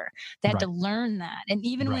narrator. They had to learn that. And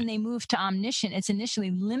even when they moved to omniscient, it's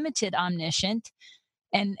initially limited omniscient.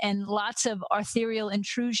 And lots of arterial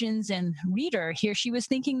intrusions, and reader, here she was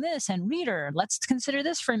thinking this, and reader, let's consider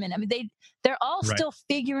this for a minute. I mean, they're all still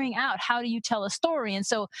figuring out how do you tell a story. And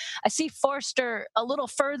so I see Forster a little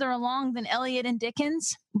further along than Eliot and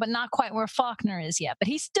Dickens, but not quite where Faulkner is yet. But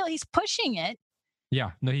he's pushing it.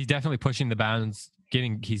 Yeah, no, he's definitely pushing the bounds.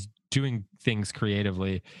 He's doing things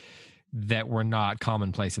creatively that were not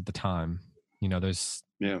commonplace at the time. There's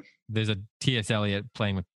a T.S. Eliot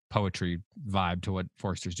playing with poetry vibe to what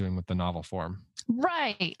Forster's doing with the novel form.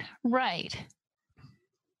 Right.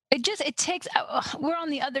 It takes, we're on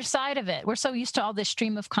the other side of it. We're so used to all this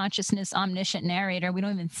stream of consciousness, omniscient narrator. We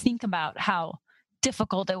don't even think about how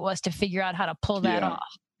difficult it was to figure out how to pull that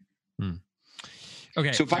off.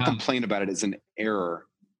 Okay. So if I complain about it as an error,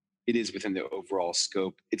 it is within the overall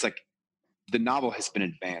scope. It's like the novel has been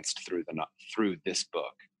advanced through this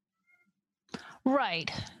book.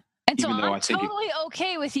 Right. And so I'm totally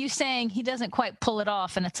okay with you saying he doesn't quite pull it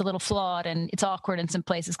off and it's a little flawed and it's awkward in some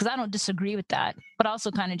places, because I don't disagree with that, but I also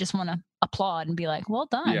kind of just want to applaud and be like, well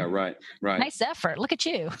done. Yeah, right. Nice effort. Look at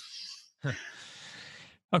you.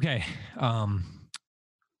 Okay.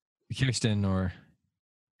 Kirsten, or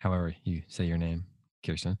however you say your name,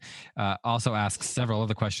 Kirsten, also asks several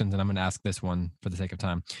other questions, and I'm going to ask this one for the sake of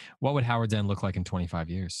time. What would Howard's End look like in 25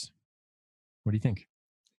 years? What do you think?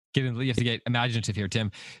 You have to get imaginative here,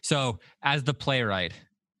 Tim. So as the playwright,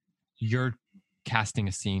 you're casting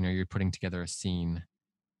a scene, or you're putting together a scene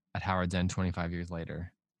at Howard's End 25 years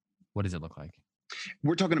later. What does it look like?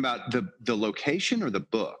 We're talking about the location or the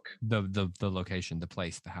book? The location, the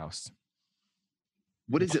place, the house.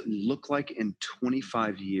 What does it look like in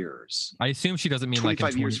 25 years? I assume she doesn't mean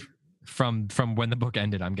 25 years from when the book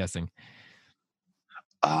ended, I'm guessing.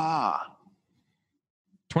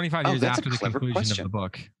 25 years after the conclusion of the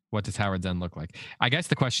book. What does Howard's End look like? I guess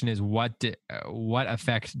the question is, what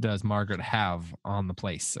effect does Margaret have on the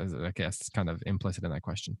place? I guess it's kind of implicit in that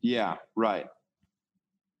question. Yeah, right.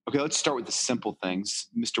 Okay, let's start with the simple things.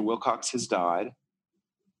 Mr. Wilcox has died.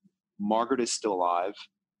 Margaret is still alive.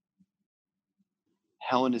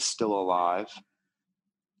 Helen is still alive.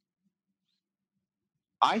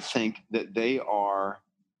 I think that they are,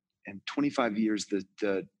 in 25 years,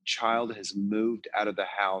 the child has moved out of the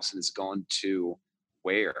house and has gone to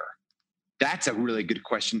where? That's a really good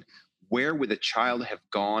question. Where would the child have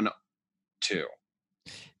gone to?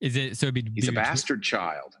 Is it so? He's a bastard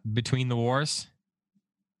child. Between the wars,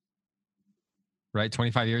 right?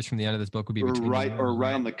 25 years from the end of this book would be between right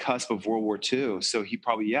on the cusp of World War II. So he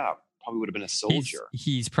probably would have been a soldier.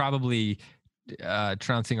 He's probably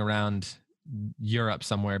trouncing around Europe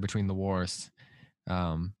somewhere between the wars,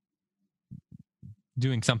 doing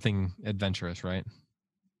something adventurous, right?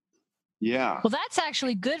 Yeah. Well, that's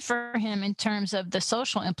actually good for him in terms of the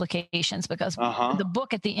social implications, because the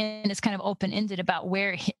book at the end is kind of open-ended about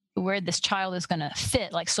where this child is going to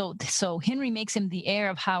fit. Like, so Henry makes him the heir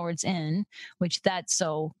of Howard's End,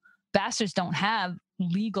 so bastards don't have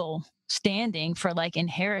legal standing for like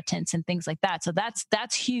inheritance and things like that. So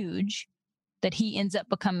that's huge that he ends up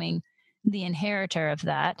becoming the inheritor of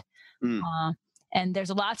that. And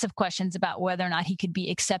there's lots of questions about whether or not he could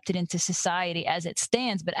be accepted into society as it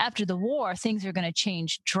stands. But after the war, things are going to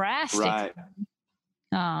change drastically.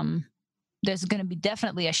 Right. There's going to be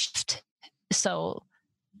definitely a shift. So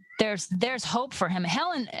there's hope for him.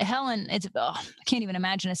 Helen, I can't even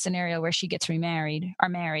imagine a scenario where she gets remarried or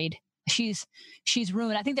married. She's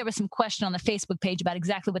ruined. I think there was some question on the Facebook page about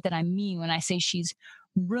exactly what that I mean when I say she's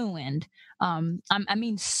ruined. I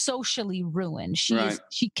mean socially ruined.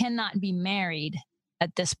 She cannot be married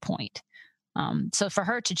at this point. So for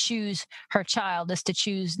her to choose her child is to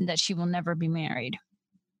choose that she will never be married.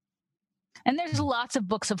 And there's lots of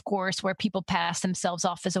books, of course, where people pass themselves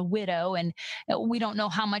off as a widow, and we don't know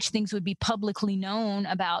how much things would be publicly known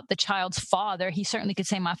about the child's father. He certainly could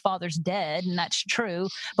say, my father's dead, and that's true.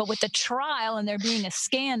 But with the trial and there being a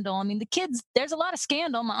scandal, I mean, the kids, there's a lot of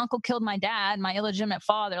scandal. My uncle killed my dad, my illegitimate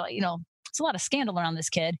father. Like, it's a lot of scandal around this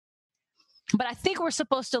kid. But I think we're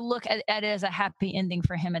supposed to look at it as a happy ending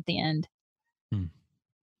for him at the end.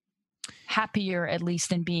 Happier, at least,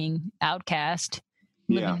 than being outcast,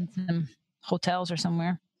 living in some hotels or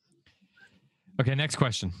somewhere. Okay, next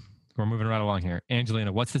question. We're moving right along here.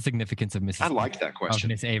 Angelina, what's the significance of Mrs. I like that question.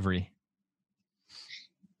 Miss Avery?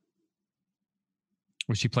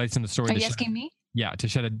 Was she placed in the story? Are you asking me? Yeah, to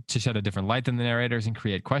shed a different light than the narrators and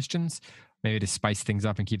create questions, maybe to spice things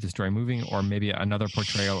up and keep the story moving, or maybe another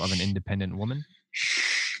portrayal of an independent woman?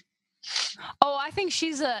 Oh, I think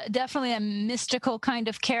she's definitely a mystical kind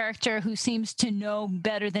of character who seems to know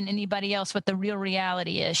better than anybody else what the real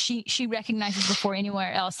reality is. She recognizes before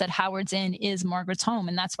anywhere else that Howard's Inn is Margaret's home,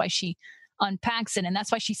 and that's why she unpacks it, and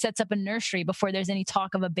that's why she sets up a nursery before there's any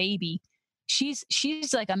talk of a baby. She's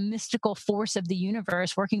like a mystical force of the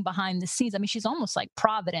universe working behind the scenes. I mean, she's almost like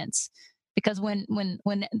Providence, because when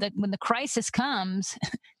the crisis comes,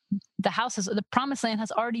 the promised land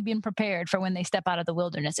has already been prepared for when they step out of the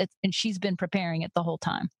wilderness. And she's been preparing it the whole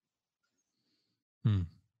time.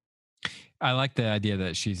 I like the idea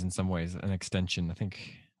that she's in some ways an extension. I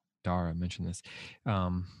think Dara mentioned this.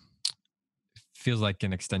 Feels like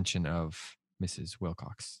an extension of Mrs.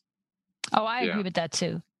 Wilcox. Oh, I agree with that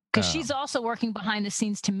too. Because she's also working behind the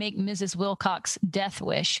scenes to make Mrs. Wilcox's death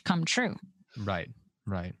wish come true. Right.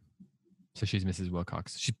 So she's Mrs.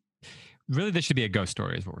 Wilcox. Really, this should be a ghost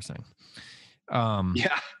story, is what we're saying.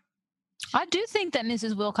 Yeah. I do think that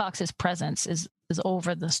Mrs. Wilcox's presence is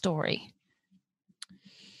over the story.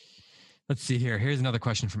 Let's see here. Here's another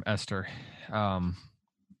question from Esther.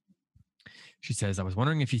 She says, I was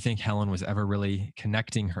wondering if you think Helen was ever really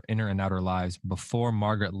connecting her inner and outer lives before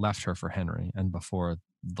Margaret left her for Henry and before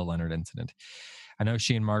the Leonard incident. I know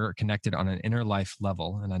she and Margaret connected on an inner life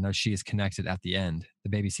level, and I know she is connected at the end.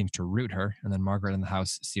 The baby seems to root her, and then Margaret and the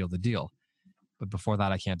house seal the deal. But before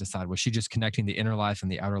that, I can't decide. Was she just connecting the inner life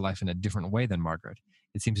and the outer life in a different way than Margaret?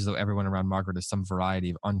 It seems as though everyone around Margaret is some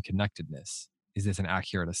variety of unconnectedness. Is this an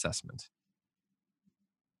accurate assessment?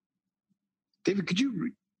 David, could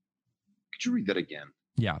you read that again?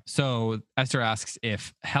 Yeah. So Esther asks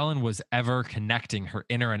if Helen was ever connecting her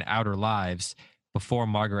inner and outer lives before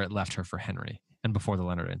Margaret left her for Henry and before the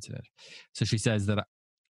Leonard incident. So she says that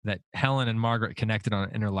Helen and Margaret connected on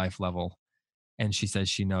an inner life level. And she says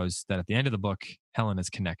she knows that at the end of the book, Helen is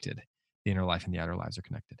connected. The inner life and the outer lives are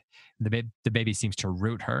connected. The baby seems to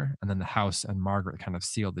root her, and then the house and Margaret kind of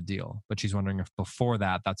seal the deal. But she's wondering if before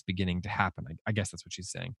that's beginning to happen. I guess that's what she's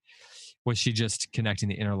saying. Was she just connecting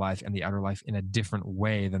the inner life and the outer life in a different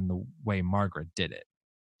way than the way Margaret did it?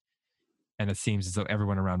 And it seems as though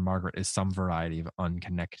everyone around Margaret is some variety of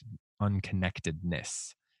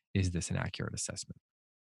unconnectedness. Is this an accurate assessment?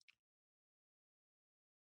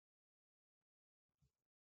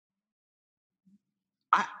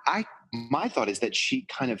 My thought is that she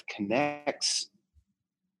kind of connects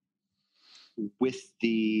with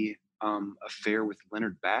the affair with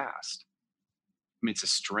Leonard Bast. I mean, it's a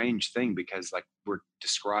strange thing because, like, we're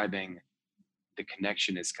describing the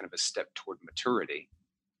connection as kind of a step toward maturity.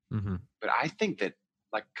 Mm-hmm. But I think that,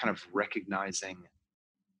 like, kind of recognizing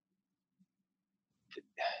that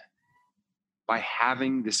by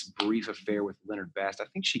having this brief affair with Leonard Bast, I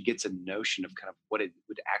think she gets a notion of kind of what it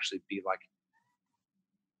would actually be like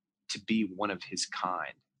to be one of his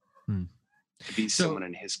kind, to be someone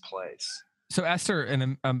in his place. So Esther,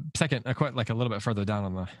 in a second, quite like a little bit further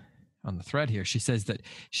down on the thread here, she says that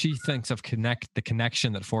she thinks of the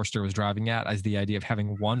connection that Forster was driving at as the idea of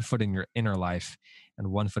having one foot in your inner life and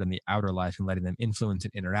one foot in the outer life and letting them influence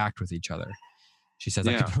and interact with each other. She says,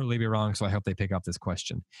 I could totally be wrong, so I hope they pick up this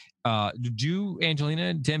question. Do you, Angelina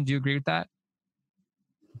and Tim, do you agree with that?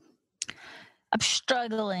 I'm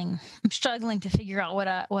struggling to figure out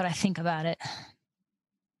what I think about it.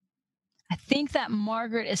 I think that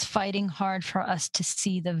Margaret is fighting hard for us to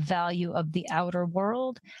see the value of the outer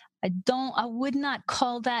world. I would not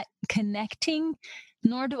call that connecting,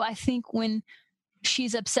 nor do I think when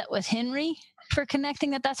she's upset with Henry for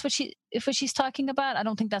connecting that's what she's talking about. I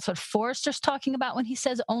don't think that's what Forrester's talking about when he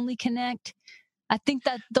says only connect. I think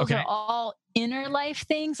that those are all inner life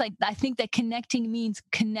things. Like, I think that connecting means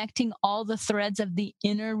connecting all the threads of the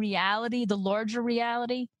inner reality, the larger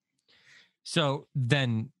reality. So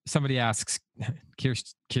then somebody asks,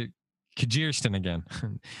 Kajirsten again.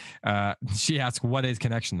 She asks, what is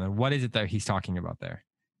connection? Then what is it that he's talking about there?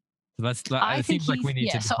 So it seems like we need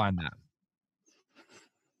to define that.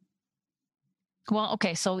 Well,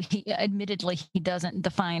 okay, so he admittedly he doesn't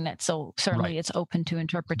define it, so certainly it's open to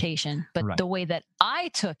interpretation. But the way that I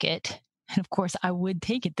took it, and of course I would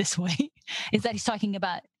take it this way, is that he's talking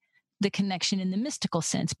about the connection in the mystical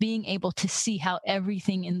sense, being able to see how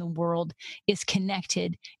everything in the world is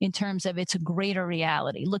connected in terms of its greater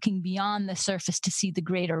reality, looking beyond the surface to see the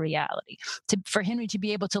greater reality. For Henry to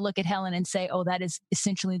be able to look at Helen and say, oh, that is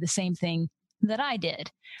essentially the same thing that I did,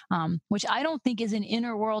 which I don't think is an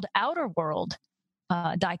inner world, outer world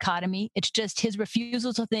dichotomy. It's just his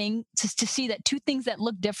refusal to see that two things that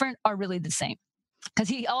look different are really the same.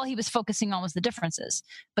 Because all he was focusing on was the differences,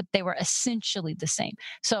 but they were essentially the same.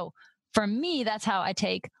 So for me, that's how I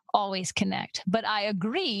take always connect. But I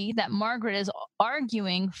agree that Margaret is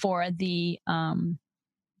arguing for the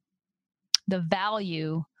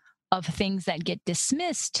value of things that get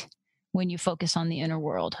dismissed when you focus on the inner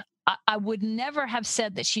world. I would never have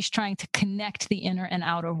said that she's trying to connect the inner and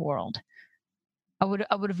outer world. I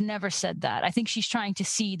would have never said that. I think she's trying to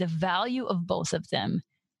see the value of both of them.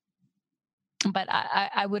 But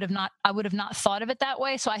I would have not thought of it that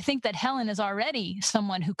way. So I think that Helen is already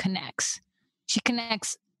someone who connects. She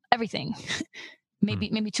connects everything,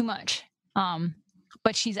 maybe too much.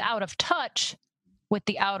 But she's out of touch with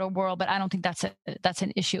the outer world. But I don't think that's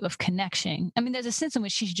an issue of connection. I mean, there's a sense in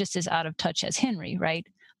which she's just as out of touch as Henry, right?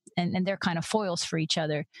 And they're kind of foils for each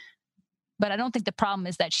other. But I don't think the problem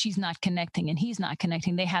is that she's not connecting and he's not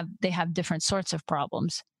connecting. They have different sorts of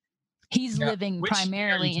problems. He's living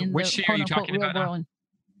primarily in the quote-unquote real world.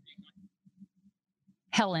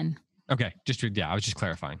 Helen. Okay, I was just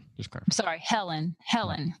clarifying. Sorry, Helen.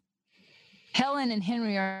 Helen and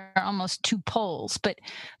Henry are almost two poles, but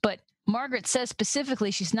Margaret says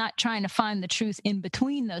specifically she's not trying to find the truth in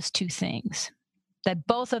between those two things, that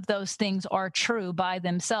both of those things are true by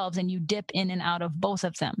themselves and you dip in and out of both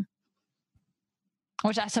of them.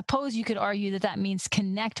 Which I suppose you could argue that means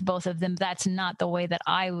connect both of them. That's not the way that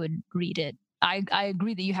I would read it. I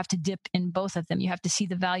agree that you have to dip in both of them. You have to see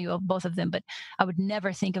the value of both of them, but I would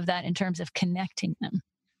never think of that in terms of connecting them.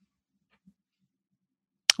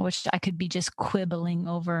 Which I could be just quibbling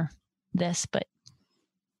over this, but.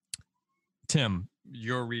 Tim,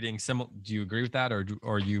 you're reading similar. Do you agree with that, or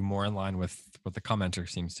are you more in line with what the commenter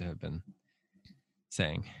seems to have been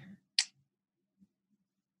saying?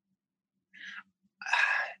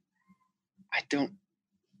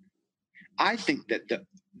 I think that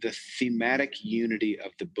the thematic unity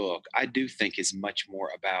of the book, I do think, is much more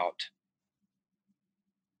about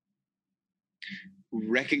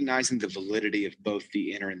recognizing the validity of both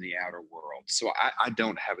the inner and the outer world. So I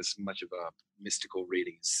don't have as much of a mystical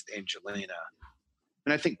reading as Angelina.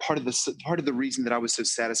 And I think part of the reason that I was so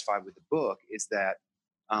satisfied with the book is that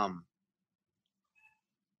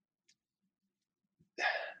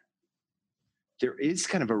there is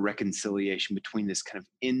kind of a reconciliation between this kind of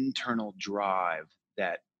internal drive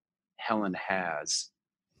that Helen has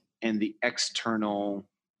and the external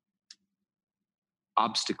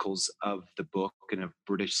obstacles of the book and of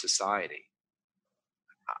British society.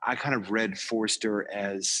 I kind of read Forster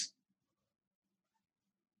as,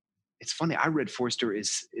 it's funny, I read Forster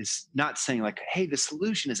is not saying like, hey, the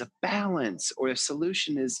solution is a balance, or a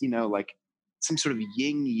solution is, like some sort of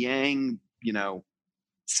yin yang,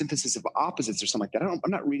 synthesis of opposites or something like that. I'm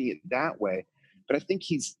not reading it that way, but I think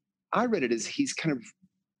I read it as he's kind of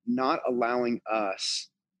not allowing us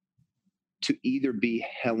to either be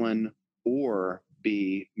Helen or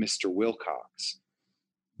be Mr. Wilcox,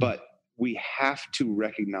 but we have to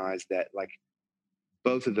recognize that like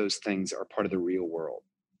both of those things are part of the real world.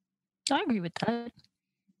 I agree with that.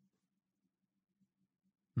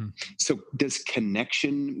 So does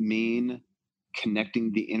connection mean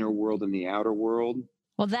connecting the inner world and the outer world?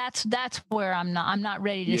 Well, that's where I'm not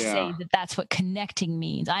ready to say that that's what connecting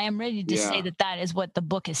means. I am ready to say that is what the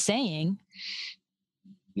book is saying.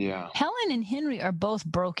 Yeah. Helen and Henry are both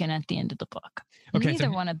broken at the end of the book. Okay,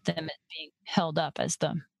 neither one of them is being held up as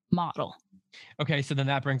the model. Okay, so then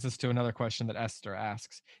that brings us to another question that Esther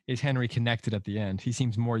asks. Is Henry connected at the end? He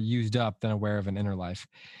seems more used up than aware of an inner life.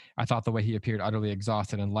 I thought the way he appeared utterly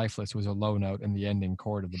exhausted and lifeless was a low note in the ending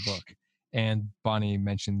chord of the book. And Bonnie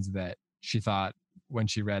mentions that she thought when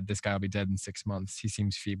she read, this guy will be dead in 6 months. He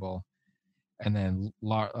seems feeble. And then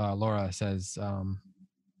Laura says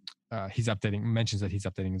mentions that he's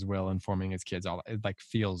updating his will, informing his kids. It like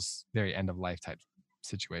feels very end of life type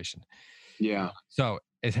situation. Yeah. So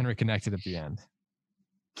is Henry connected at the end?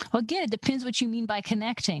 Well, again, it depends what you mean by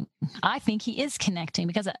connecting. I think he is connecting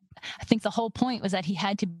because I think the whole point was that he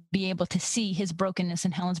had to be able to see his brokenness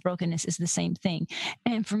and Helen's brokenness is the same thing.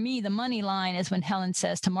 And for me, the money line is when Helen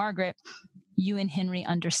says to Margaret, you and Henry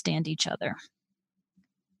understand each other.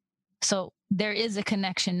 So there is a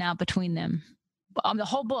connection now between them. The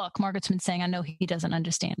whole book, Margaret's been saying, I know he doesn't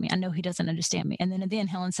understand me. I know he doesn't understand me. And then at the end,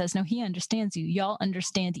 Helen says, no, he understands you. Y'all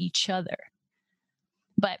understand each other.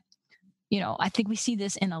 But I think we see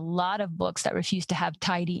this in a lot of books that refuse to have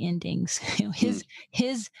tidy endings.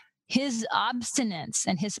 His obstinance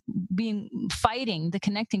and his fighting the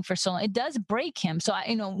connecting for so long, it does break him. So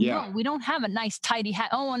no, we don't have a nice tidy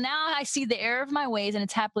well, now I see the error of my ways and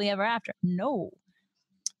it's happily ever after. No,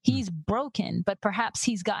 he's broken, but perhaps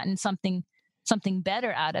he's gotten something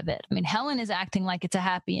better out of it. I mean, Helen is acting like it's a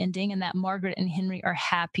happy ending and that Margaret and Henry are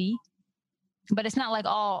happy. But it's not like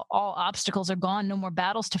all obstacles are gone, no more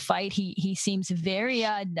battles to fight. He seems very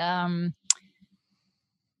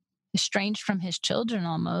estranged from his children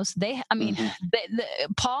almost.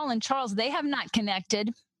 Paul and Charles, they have not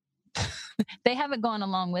connected. They haven't gone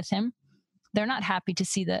along with him. They're not happy to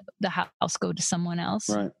see the house go to someone else.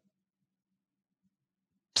 Right.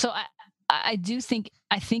 So I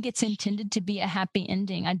think it's intended to be a happy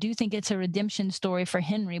ending. I do think it's a redemption story for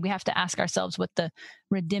Henry. We have to ask ourselves what the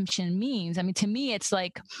redemption means. I mean, to me, it's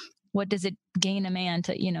like, what does it gain a man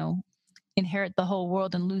to, inherit the whole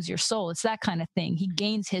world and lose your soul? It's that kind of thing. He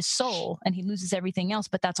gains his soul and he loses everything else,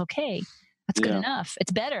 but that's okay. That's good enough.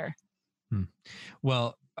 It's better.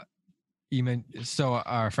 Well, so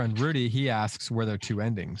our friend Rudy, he asks, were there two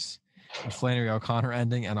endings? A Flannery O'Connor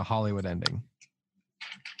ending and a Hollywood ending.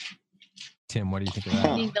 Tim, what do you think of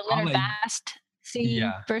that? I mean, the Leonard Bast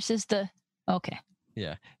scene versus the... Okay.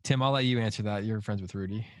 Yeah. Tim, I'll let you answer that. You're friends with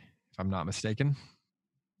Rudy, if I'm not mistaken.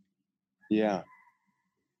 Yeah.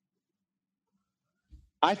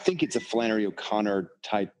 I think it's a Flannery O'Connor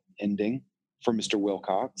type ending for Mr.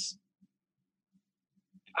 Wilcox.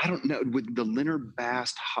 I don't know. Would the Leonard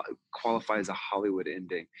Bast qualify as a Hollywood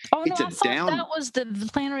ending? Oh, no, I thought that was the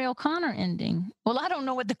Flannery O'Connor ending. Well, I don't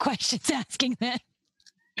know what the question's asking then.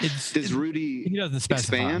 Does Rudy he doesn't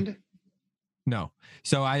specify. Expand? No.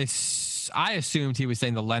 So I assumed he was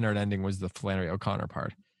saying the Leonard ending was the Flannery O'Connor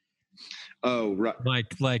part. Oh, right.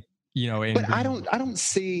 Like but I don't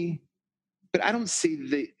see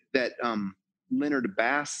that Leonard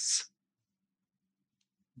Bast's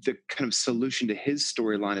the kind of solution to his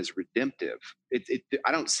storyline is redemptive.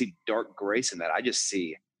 I don't see dark grace in that. I just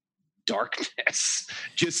see darkness,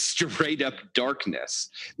 just straight up darkness.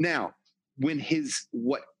 Now, when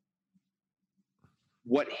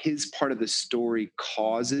what his part of the story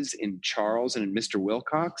causes in Charles and in Mr.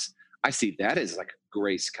 Wilcox, I see that as like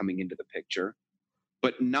grace coming into the picture,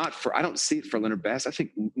 but I don't see it for Leonard Bast. I think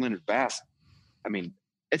Leonard Bast,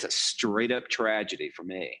 it's a straight up tragedy for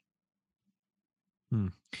me.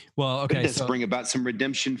 Well, okay. Let's bring about some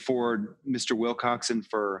redemption for Mr. Wilcox and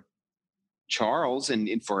for Charles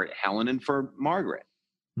and for Helen and for Margaret.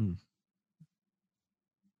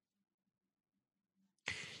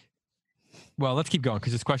 Well, let's keep going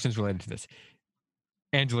because this question is related to this.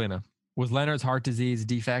 Angelina, was Leonard's heart disease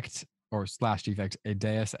defect or / defect a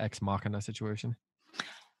Deus ex machina situation?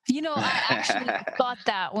 I actually thought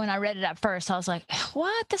that when I read it at first. I was like,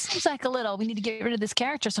 what? This seems like we need to get rid of this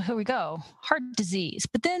character. So here we go. Heart disease.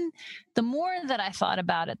 But then the more that I thought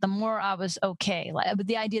about it, the more I was okay. Like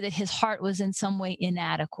the idea that his heart was in some way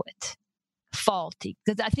inadequate, faulty.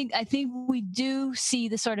 Because I think we do see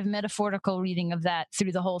the sort of metaphorical reading of that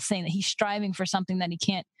through the whole thing, that he's striving for something that he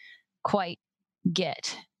can't quite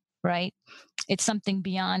get. Right? It's something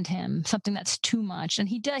beyond him, something that's too much. And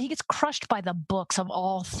he gets crushed by the books of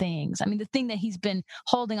all things. I mean, the thing that he's been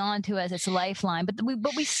holding on to as its lifeline. But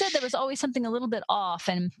we said there was always something a little bit off.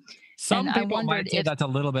 And some people might say that's a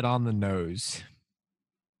little bit on the nose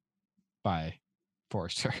by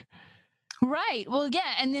Forster. Right. Well,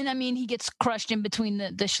 yeah. And then, he gets crushed in between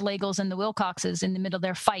the Schlegels and the Wilcoxes in the middle of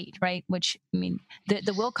their fight, right? Which, the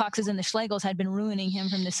Wilcoxes and the Schlegels had been ruining him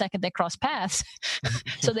from the second they crossed paths.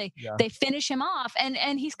 So they finish him off.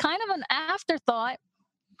 And he's kind of an afterthought,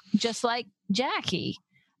 just like Jackie.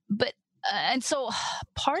 But, and so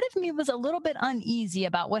part of me was a little bit uneasy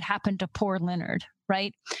about what happened to poor Leonard,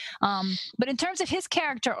 right? But in terms of his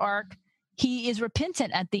character arc, he is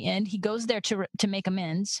repentant at the end. He goes there to make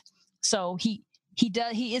amends. So he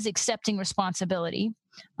is accepting responsibility,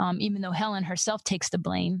 even though Helen herself takes the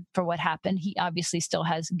blame for what happened. He obviously still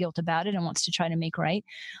has guilt about it and wants to try to make right.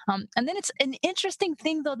 And then it's an interesting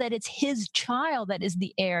thing, though, that it's his child that is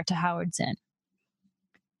the heir to Howard Zinn.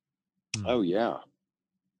 Oh yeah.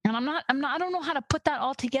 And I don't know how to put that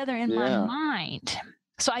all together in my mind.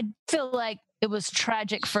 So I feel like it was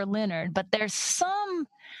tragic for Leonard, but there's some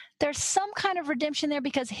kind of redemption there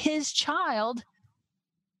because his child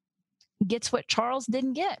gets what Charles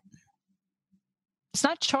didn't get. It's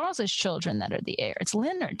not Charles's children that are the heir. It's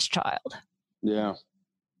Leonard's child. Yeah.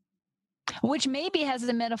 Which maybe has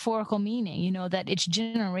a metaphorical meaning, you know, that it's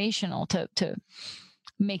generational to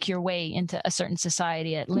make your way into a certain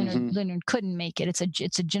society. Leonard couldn't make it. It's a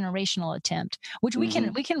generational attempt, which we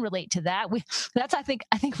can relate to that. I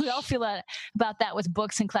think we all feel about that with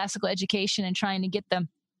books and classical education and trying to get the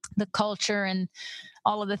culture and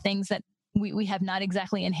all of the things that we have not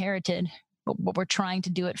exactly inherited, but we're trying to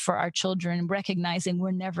do it for our children, recognizing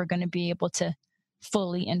we're never going to be able to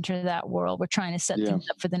fully enter that world. We're trying to set things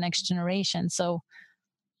up for the next generation. So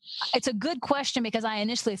it's a good question because I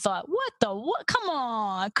initially thought, what? Come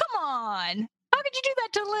on. How could you do that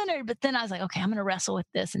to Leonard? But then I was like, okay, I'm going to wrestle with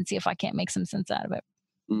this and see if I can't make some sense out of it.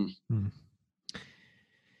 Mm-hmm.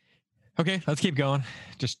 Okay, let's keep going.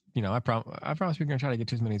 Just, I promise we're going to try to get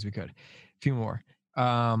to as many as we could. A few more.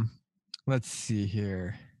 Let's see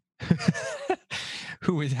here.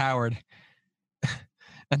 Who is Howard?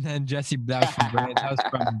 And then Jesse, that was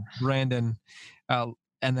from Brandon. And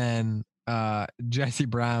then Jesse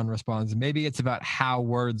Brown responds, maybe it's about how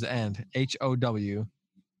words end. HOWWORDS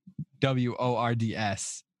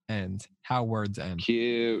end. How words end.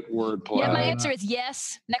 Cute wordplay. Yeah, my answer is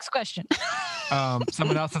yes. Next question.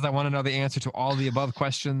 Someone else says, I want to know the answer to all the above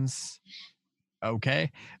questions.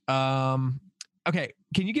 Okay. Okay.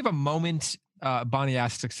 Can you give a moment? Bonnie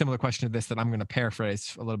asks a similar question to this that I'm going to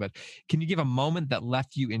paraphrase a little bit. Can you give a moment that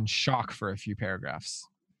left you in shock for a few paragraphs?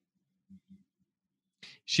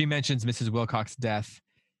 She mentions Mrs. Wilcox's death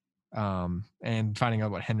and finding out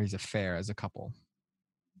about Henry's affair as a couple.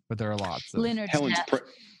 But there are lots. Leonard's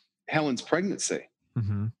Helen's pregnancy.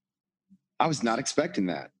 Mm-hmm. I was not expecting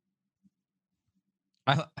that.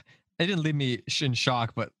 It didn't leave me in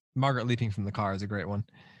shock, but Margaret leaping from the car is a great one.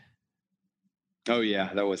 Oh,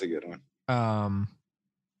 yeah, that was a good one.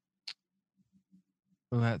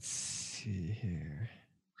 Let's see here.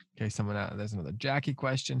 Okay, there's another Jackie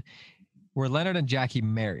question. Were Leonard and Jackie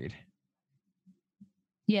married?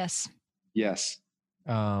 Yes. Yes.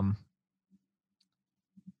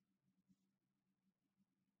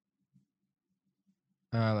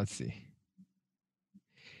 Let's see.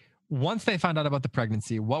 Once they found out about the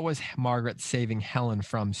pregnancy, what was Margaret saving Helen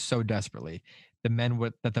from so desperately? The men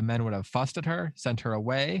would have fussed at her, sent her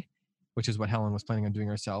away, which is what Helen was planning on doing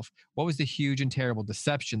herself. What was the huge and terrible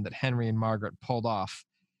deception that Henry and Margaret pulled off,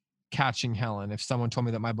 catching Helen? If someone told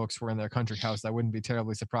me that my books were in their country house, I wouldn't be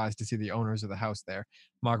terribly surprised to see the owners of the house there.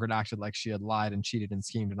 Margaret acted like she had lied and cheated and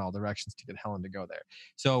schemed in all directions to get Helen to go there.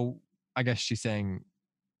 So I guess she's saying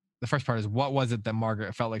the first part is, what was it that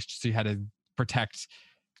Margaret felt like she had to protect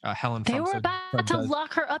Helen from? They were about to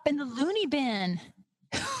lock her up in the loony bin.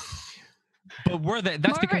 But were they?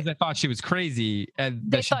 That's Margaret, because they thought she was crazy. And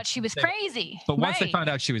they thought she was crazy. But once they found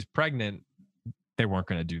out she was pregnant, they weren't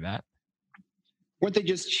going to do that. Weren't they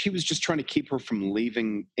she was just trying to keep her from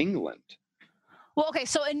leaving England. Well, okay.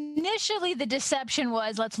 So initially the deception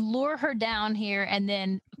was, let's lure her down here and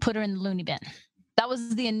then put her in the loony bin. That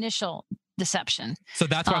was the initial deception. So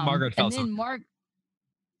that's why Margaret felt so.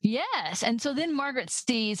 Yes. And so then Margaret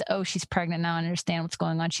sees, oh, she's pregnant now. I understand what's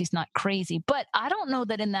going on. She's not crazy. But I don't know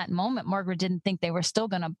that in that moment, Margaret didn't think they were still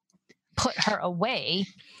going to put her away.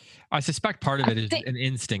 I suspect part of it is an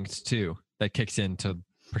instinct, too, that kicks in to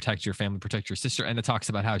protect your family, protect your sister. And it talks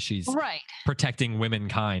about how she's protecting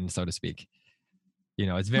womankind, so to speak.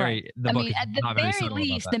 It's very, the book is at the not very subtle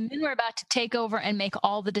least, the men were about to take over and make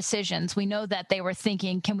all the decisions. We know that they were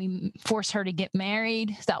thinking, can we force her to get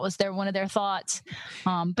married? That was one of their thoughts.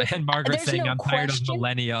 But and Margaret saying, I'm tired of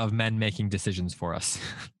millennia of men making decisions for us.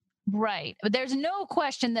 Right. But there's no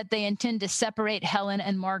question that they intend to separate Helen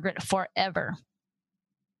and Margaret forever.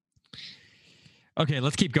 Okay,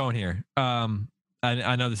 let's keep going here.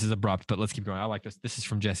 I know this is abrupt, but let's keep going. I like this. This is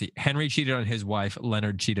from Jesse. Henry cheated on his wife.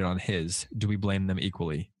 Leonard cheated on his. Do we blame them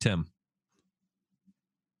equally? Tim.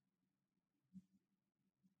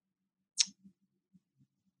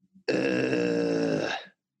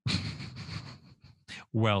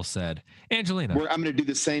 Well said. Angelina. I'm going to do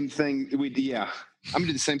the same thing. I'm going to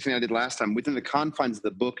do the same thing I did last time. Within the confines of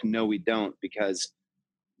the book, no, we don't, because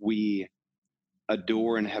we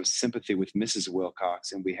adore and have sympathy with Mrs.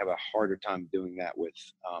 Wilcox, and we have a harder time doing that with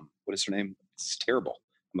what is her name? It's terrible.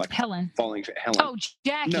 I'm like Helen. Falling for Helen. Oh,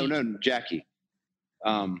 Jackie. No, Jackie.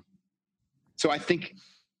 So I think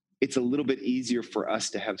it's a little bit easier for us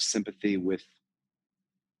to have sympathy with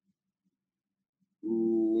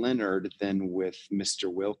Leonard than with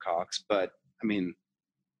Mr. Wilcox, but I mean,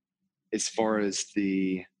 as far as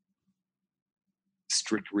the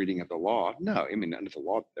strict reading of the law, no. I mean, under the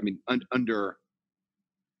law, I mean, under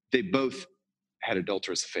they both had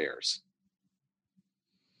adulterous affairs.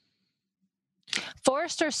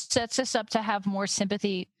 Forrester sets us up to have more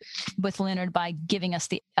sympathy with Leonard by giving us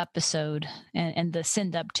the episode and the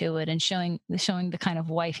send up to it and showing the kind of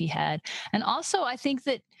wife he had. And also, I think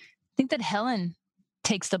that Helen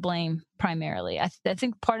takes the blame primarily. I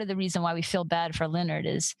think part of the reason why we feel bad for Leonard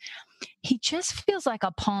is he just feels like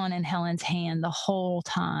a pawn in Helen's hand the whole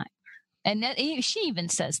time. And she even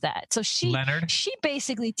says that. So she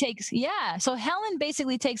basically takes, so Helen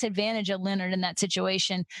basically takes advantage of Leonard in that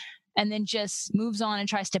situation and then just moves on and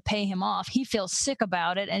tries to pay him off. He feels sick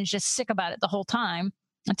about it and is just sick about it the whole time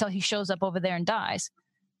until he shows up over there and dies.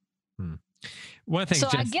 One thing. So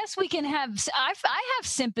I guess we can have, I have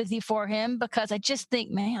sympathy for him because I just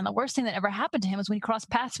think, man, the worst thing that ever happened to him was when he crossed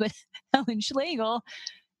paths with Helen Schlegel.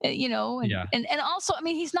 And also, I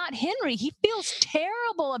mean, he's not Henry. He feels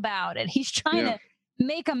terrible about it. He's trying to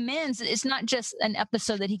make amends. It's not just an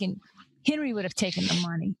episode that Henry would have taken the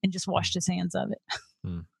money and just washed his hands of it.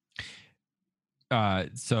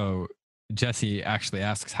 So Jesse actually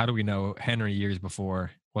asks, how do we know Henry years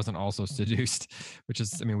before wasn't also seduced? Which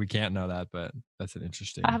is, I mean, we can't know that, but that's an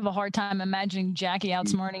interesting. I have a hard time imagining Jackie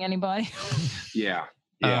outsmarting anybody. Yeah.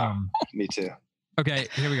 Me too. Okay,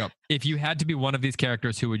 here we go. If you had to be one of these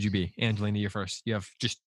characters, who would you be? Angelina, you're first. You have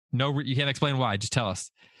just you can't explain why. Just tell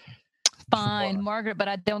us. Fine, Margaret, but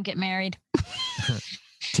I don't get married.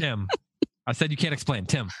 Tim. I said you can't explain.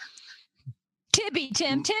 Tim.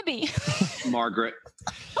 Tibby. Margaret.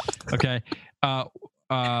 Okay.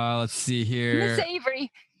 Let's see here. Miss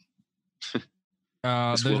Avery.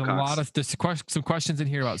 There's some questions in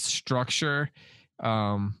here about structure.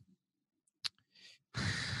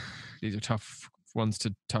 These are tough ones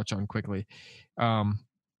to touch on quickly.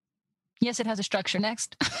 Yes, it has a structure.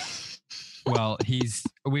 Next. Well,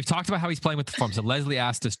 we've talked about how he's playing with the form. So Leslie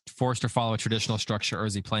asked, does Forrester follow a traditional structure or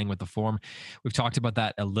is he playing with the form? We've talked about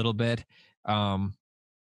that a little bit.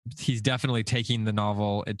 He's definitely taking the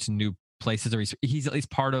novel into new places, or he's at least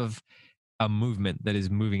part of a movement that is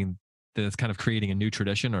moving, that's kind of creating a new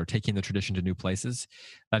tradition or taking the tradition to new places.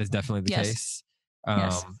 That is definitely the case.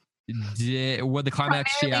 Yes. What the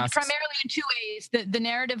climax she asks? Primarily in two ways: the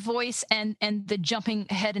narrative voice and the jumping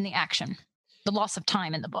ahead in the action, the loss of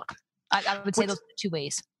time in the book. I would say those are the two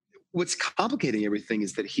ways. What's complicating everything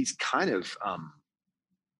is that he's kind of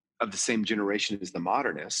the same generation as the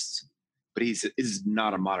modernists, but is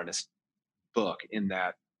not a modernist book in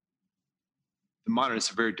that the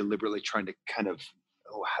modernists are very deliberately trying to kind of,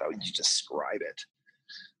 how do you describe it?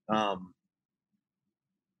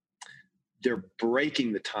 They're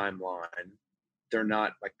breaking the timeline. They're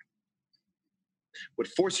not like what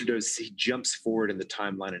Forster does. Is he jumps forward in the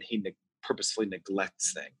timeline and he purposefully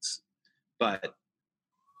neglects things. But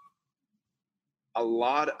a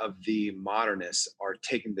lot of the modernists are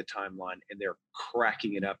taking the timeline and they're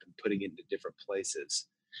cracking it up and putting it into different places.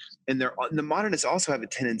 And the modernists also have a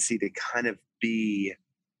tendency to kind of be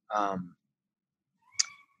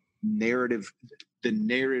narrative. The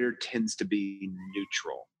narrator tends to be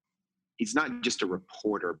neutral. He's not just a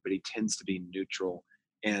reporter, but he tends to be neutral.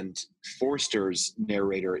 And Forster's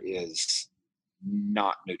narrator is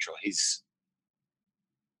not neutral. He's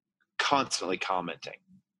constantly commenting.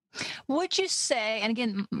 Would you say, and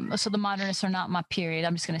again, so the modernists are not my period.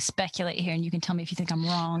 I'm just going to speculate here, and you can tell me if you think I'm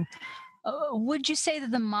wrong. Would you say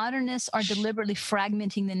that the modernists are deliberately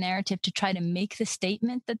fragmenting the narrative to try to make the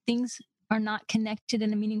statement that things are not connected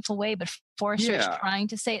in a meaningful way, but Forster is trying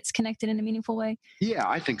to say it's connected in a meaningful way? Yeah,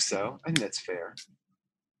 I think so. I think that's fair.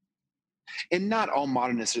 And not all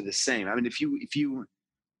modernists are the same. I mean, if you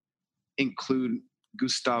include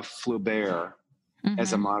Gustave Flaubert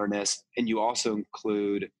as a modernist, and you also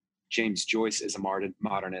include James Joyce as a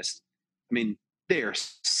modernist, I mean, they are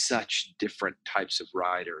such different types of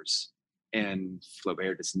writers. And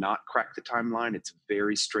Flaubert does not crack the timeline. It's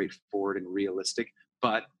very straightforward and realistic,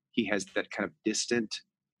 but he has that kind of distant,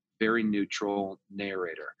 very neutral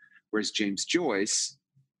narrator. Whereas James Joyce,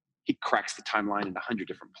 he cracks the timeline in 100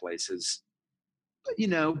 different places.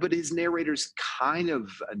 But his narrator's kind of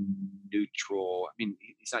a neutral. I mean,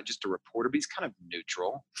 he's not just a reporter, but he's kind of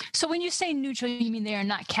neutral. So when you say neutral, you mean they are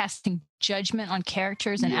not casting judgment on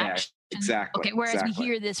characters and action? Exactly. Okay. Whereas we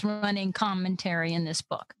hear this running commentary in this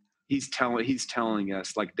book. He's telling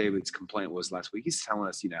us, like David's complaint was last week. He's telling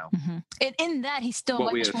us, And in that, he's still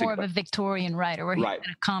much more of a Victorian writer, where he's going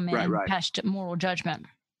to comment and pass moral judgment.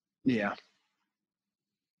 Yeah.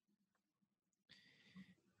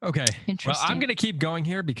 Okay. Well, I'm going to keep going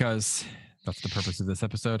here because that's the purpose of this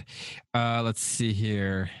episode. Let's see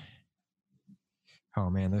here. Oh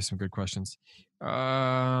man, there's some good questions.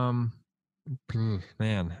 Man.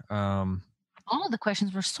 All of the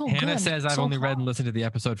questions were so Hannah good. says, I've so only far. read and listened to the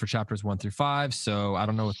episode for chapters 1 through 5. So I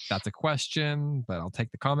don't know if that's a question, but I'll take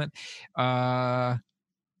the comment.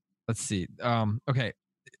 Let's see. Okay.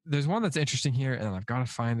 There's one that's interesting here, and I've got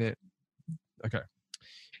to find it. Okay.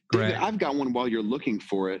 David, I've got one while you're looking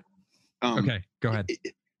for it. Okay, go ahead.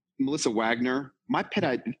 Melissa Wagner, my pet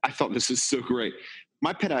idea, I thought this is so great.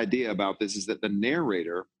 My pet idea about this is that the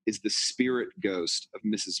narrator is the spirit ghost of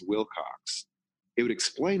Mrs. Wilcox. It would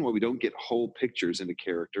explain why we don't get whole pictures into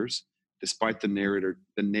characters, despite the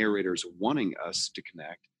narrators wanting us to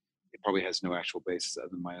connect. It probably has no actual basis other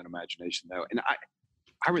than my own imagination, though. And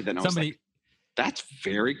I read that and I was like, that's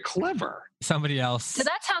very clever. Somebody else. So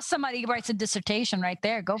that's how somebody writes a dissertation right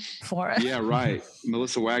there. Go for it. Yeah, right.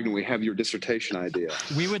 Melissa Wagner, we have your dissertation idea.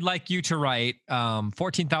 We would like you to write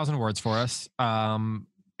 14,000 words for us,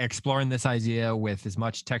 exploring this idea with as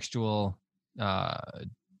much textual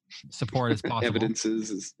support as possible.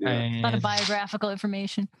 Evidences. A lot of biographical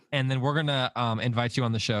information. And then we're going to invite you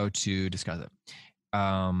on the show to discuss it.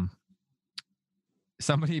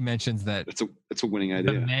 Somebody mentions that it's a winning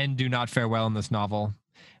idea. The men do not fare well in this novel.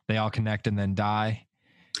 They all connect and then die.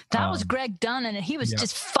 That was Greg Dunn, and he was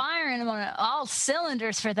just firing them on all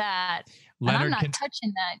cylinders for that. Leonard, and I'm not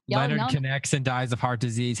touching that. Leonard connects and dies of heart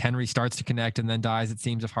disease. Henry starts to connect and then dies, it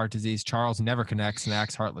seems, of heart disease. Charles never connects and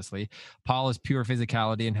acts heartlessly. Paul is pure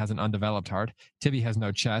physicality and has an undeveloped heart. Tibby has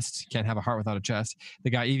no chest. Can't have a heart without a chest. The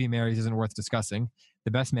guy Evie marries isn't worth discussing.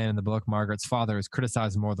 The best man in the book, Margaret's father, is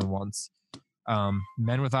criticized more than once.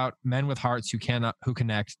 Men with hearts who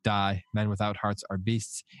connect die. Men without hearts are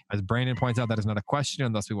beasts. As Brandon points out, that is not a question,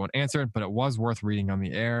 and thus we won't answer it, but it was worth reading on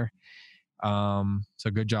the air. So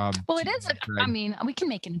good job. Well, it is. I mean, we can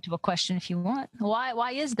make it into a question if you want.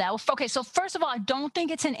 Why is that? Well, okay. So first of all, I don't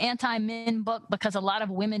think it's an anti-men book because a lot of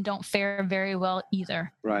women don't fare very well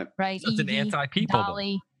either. Right. Right. So it's an anti-people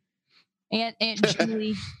Dolly, Aunt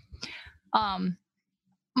Julie.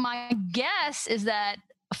 My guess is that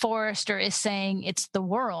Forrester is saying it's the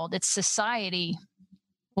world, it's society.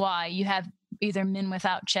 Why you have either men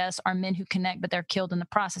without chests or men who connect, but they're killed in the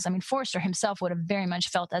process. I mean, Forrester himself would have very much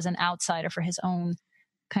felt as an outsider for his own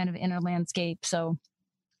kind of inner landscape. So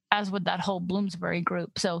as would that whole Bloomsbury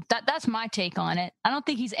group. So that's my take on it. I don't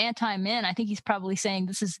think he's anti-men. I think he's probably saying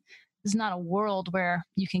this is not a world where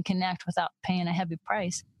you can connect without paying a heavy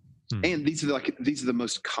price. And these are the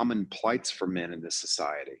most common plights for men in this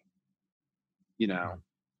society. You know,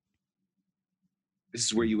 this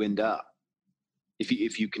is where you end up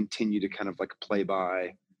if you continue to kind of like play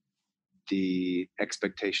by the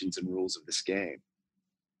expectations and rules of this game.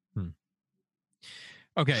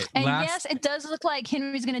 Okay. And yes, it does look like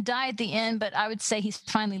Henry's going to die at the end, but I would say he's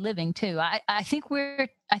finally living too. I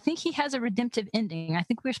think he has a redemptive ending. I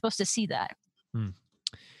think we're supposed to see that.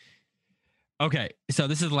 Okay. So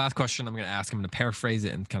this is the last question I'm going to ask. I'm going to paraphrase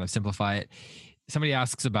it and kind of simplify it. Somebody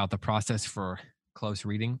asks about the process for close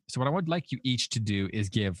reading. So what I would like you each to do is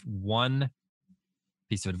give one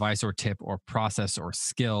piece of advice or tip or process or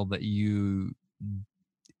skill that you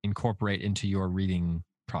incorporate into your reading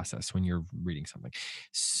process when you're reading something.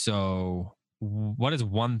 So what is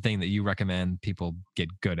one thing that you recommend people get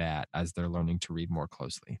good at as they're learning to read more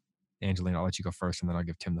closely? Angelina, I'll let you go first, and then I'll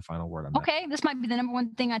give Tim the final word on that. Okay, this might be the number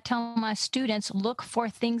one thing I tell my students. Look for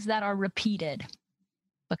things that are repeated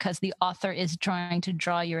because the author is trying to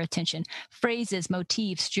draw your attention. Phrases,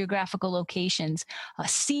 motifs, geographical locations,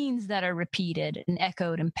 scenes that are repeated and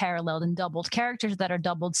echoed and paralleled and doubled, characters that are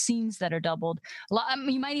doubled, scenes that are doubled.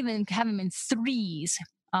 You might even have them in threes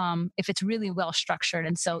if it's really well structured.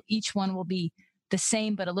 And so each one will be the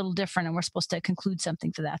same but a little different, and we're supposed to conclude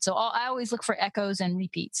something for that. So I always look for echoes and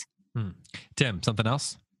repeats. Tim, something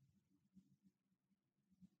else?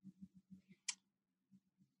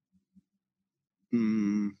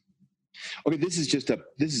 Okay, this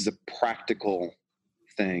is a practical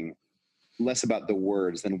thing, less about the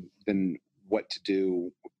words than what to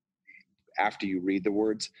do after you read the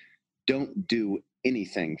words. Don't do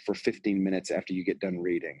anything for 15 minutes after you get done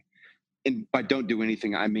reading. And by don't do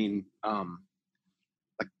anything, I mean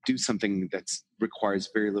like do something that requires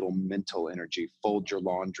very little mental energy. Fold your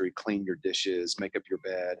laundry, clean your dishes, make up your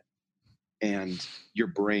bed, and your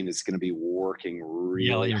brain is going to be working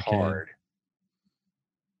really hard.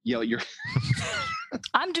 Yell your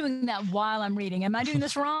I'm doing that while I'm reading. Am I doing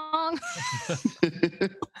this wrong?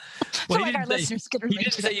 Well, he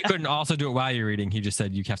didn't say you couldn't also do it while you're reading. He just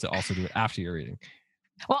said you have to also do it after you're reading.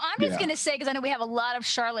 Well, I'm just going to say, because I know we have a lot of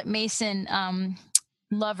Charlotte Mason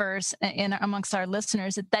lovers and amongst our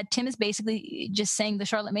listeners that Tim is basically just saying the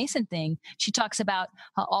Charlotte Mason thing. She talks about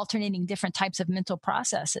alternating different types of mental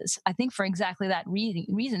processes, I think, for exactly that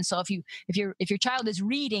reason. So if your child is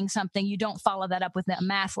reading something, you don't follow that up with a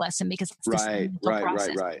math lesson because it's this mental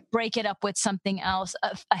process. Right. Break it up with something else,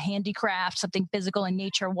 a handicraft, something physical, a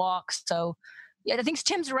nature walk. So yeah, I think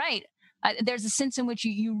Tim's right. There's a sense in which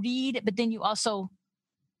you read, but then you also,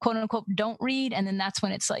 quote unquote, don't read. And then that's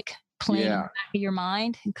when it's like playing in the back of your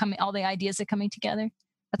mind and all the ideas are coming together.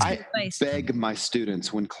 That's I beg my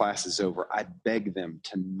students when class is over, I beg them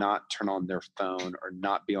to not turn on their phone or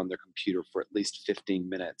not be on their computer for at least 15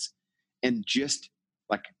 minutes and just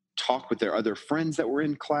like talk with their other friends that were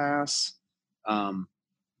in class,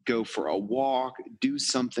 go for a walk, do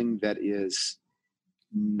something that is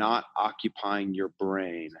not occupying your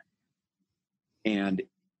brain. And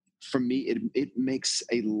for me, it makes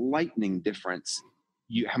a lightning difference.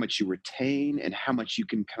 How much you retain and how much you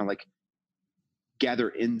can kind of like gather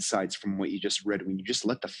insights from what you just read when you just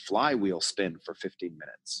let the flywheel spin for 15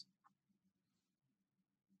 minutes.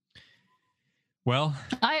 Well,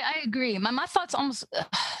 I agree. My thoughts almost,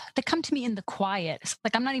 they come to me in the quiet. It's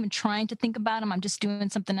like I'm not even trying to think about them. I'm just doing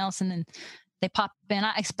something else. And then they pop in.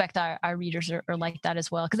 I expect our readers are like that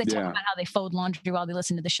as well. Because they talk about how they fold laundry while they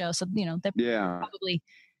listen to the show. So, they're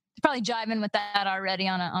probably jiving with that already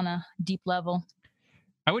on a deep level.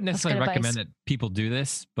 I wouldn't necessarily recommend that people do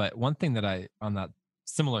this, but one thing that on that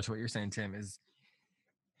similar to what you're saying, Tim, is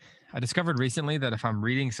I discovered recently that if I'm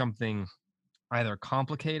reading something either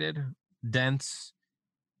complicated, dense,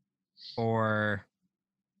 or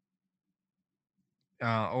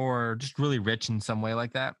just really rich in some way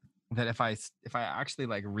like that, that if I actually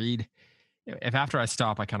like read, if after I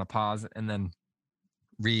stop, I kind of pause and then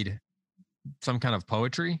read some kind of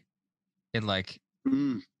poetry, it like,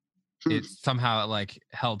 it somehow like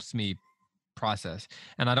helps me process.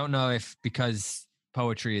 And I don't know if because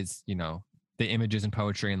poetry is, the images in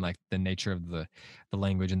poetry and like the nature of the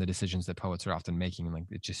language and the decisions that poets are often making, like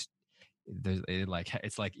it's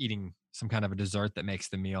like eating some kind of a dessert that makes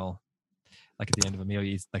the meal, like at the end of a meal,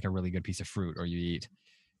 you eat like a really good piece of fruit, or you eat,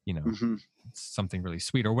 something really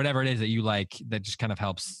sweet or whatever it is that you like, that just kind of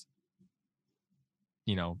helps,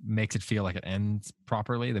 makes it feel like it ends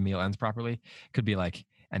properly. The meal ends properly. Could be like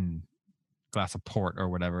an glass of port or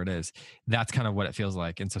whatever it is. That's kind of what it feels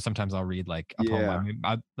like. And so sometimes I'll read like a poem.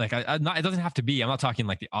 It doesn't have to be, I'm not talking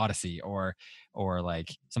like the Odyssey or like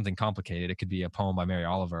something complicated. It could be a poem by Mary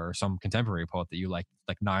Oliver or some contemporary poet that you like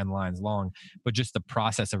 9 lines long. But just the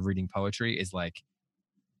process of reading poetry is like,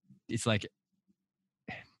 it's the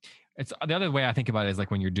other way I think about it is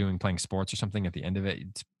like when you're playing sports or something, at the end of it,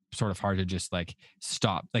 it's sort of hard to just like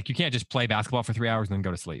stop. Like you can't just play basketball for 3 hours and then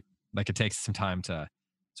go to sleep. Like it takes some time to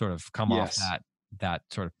sort of come off that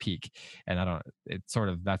sort of peak. And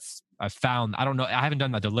I've found, I don't know, I haven't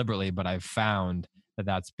done that deliberately, but I've found that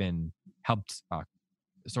that's been helped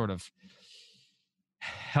sort of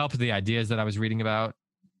help the ideas that I was reading about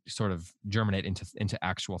sort of germinate into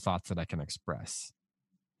actual thoughts that I can express.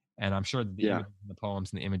 And I'm sure the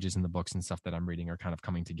poems and the images and the books and stuff that I'm reading are kind of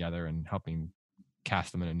coming together and helping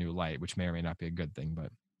cast them in a new light, which may or may not be a good thing, but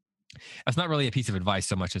that's not really a piece of advice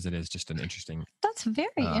so much as it is just an interesting. That's very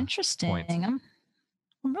interesting. Point. I'm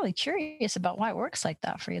really curious about why it works like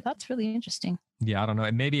that for you. That's really interesting. Yeah, I don't know.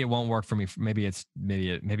 Maybe it won't work for me. Maybe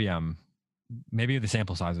the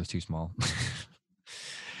sample size is too small.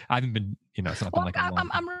 I haven't been, it's not been like a long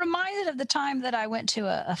I'm reminded of the time that I went to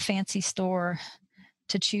a fancy store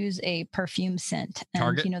to choose a perfume scent, and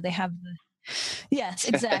Target? they have yes,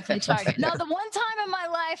 exactly, Target. Now, the one time in my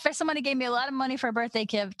life where somebody gave me a lot of money for a birthday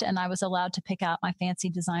gift and I was allowed to pick out my fancy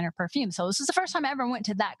designer perfume. So this was the first time I ever went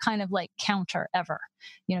to that kind of like counter ever.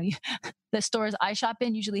 The stores I shop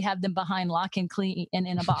in usually have them behind lock and key and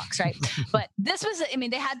in a box, right? But this was,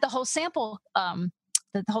 they had the whole sample,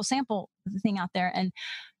 the whole sample thing out there, and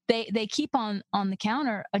they keep on the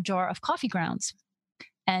counter a jar of coffee grounds,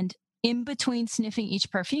 and in between sniffing each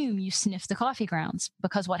perfume, you sniff the coffee grounds,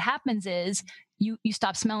 because what happens is you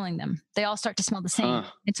stop smelling them. They all start to smell the same.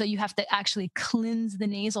 And so you have to actually cleanse the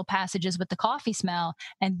nasal passages with the coffee smell,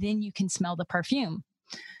 and then you can smell the perfume.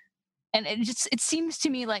 And it seems to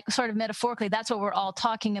me like sort of metaphorically, that's what we're all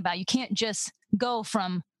talking about. You can't just go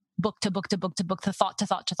from book to book to book to book to thought to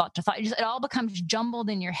thought to thought to thought. It all becomes jumbled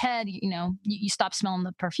in your head. You stop smelling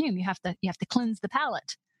the perfume. You have to cleanse the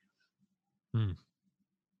palate.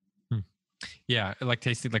 Yeah, like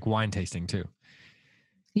tasting, like wine tasting too.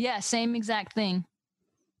 Yeah, same exact thing.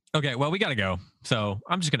 Okay, well, we got to go. So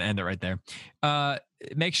I'm just going to end it right there.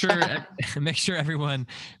 Make sure everyone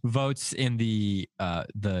votes in the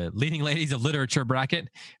leading ladies of literature bracket.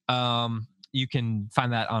 you can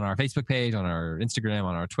find that on our Facebook page, on our Instagram,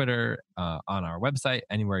 on our Twitter, on our website,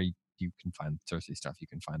 anywhere you can find Cersei stuff. You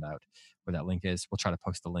can find out where that link is. We'll try to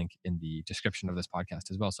post the link in the description of this podcast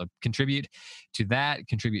as well. So contribute to that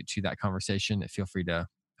conversation. Feel free to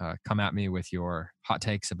come at me with your hot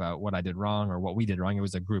takes about what I did wrong or what we did wrong. It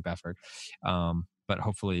was a group effort. But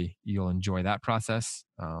hopefully you'll enjoy that process,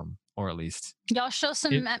 or at least y'all show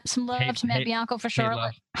some love to Matt Bianco for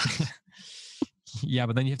Charlotte. Yeah,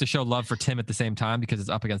 but then you have to show love for Tim at the same time because it's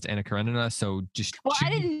up against Anna Karenina. So just I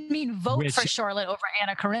didn't mean vote for Charlotte over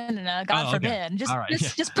Anna Karenina. God forbid.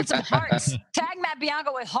 Just put some hearts. Tag Matt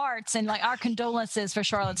Bianco with hearts and like our condolences for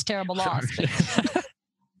Charlotte's terrible loss.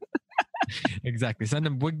 Exactly. Send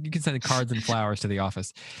them. You can send cards and flowers to the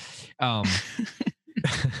office. All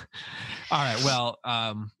right. Well,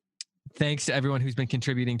 thanks to everyone who's been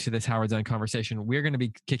contributing to this Howard's End conversation. We're going to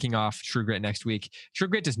be kicking off True Grit next week. True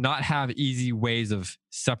Grit does not have easy ways of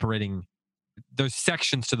separating those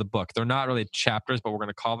sections to the book. They're not really chapters, but we're going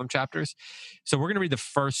to call them chapters. So we're going to read the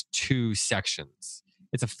first 2 sections.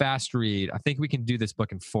 It's a fast read. I think we can do this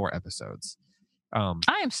book in 4 episodes.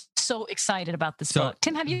 I am so excited about this book.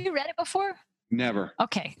 Tim, have you read it before? Never.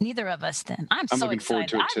 Okay, neither of us then. I'm so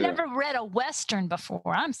excited. I've never read a Western before.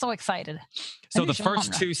 I'm so excited. So the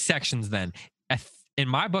first 2 sections then, in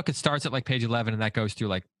my book, it starts at like page 11 and that goes through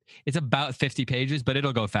like, it's about 50 pages, but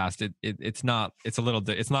it'll go fast. It's not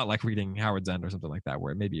like reading Howard's End or something like that,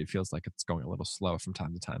 where maybe it feels like it's going a little slow from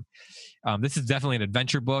time to time. This is definitely an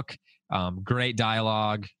adventure book. Great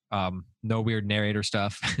dialogue, no weird narrator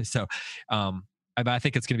stuff. So, I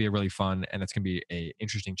think it's going to be a really fun and it's going to be a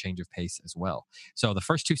interesting change of pace as well. So the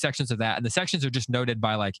first 2 sections of that, and the sections are just noted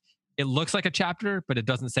by like, it looks like a chapter, but it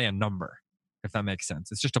doesn't say a number, if that makes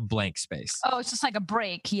sense. It's just a blank space. Oh, it's just like a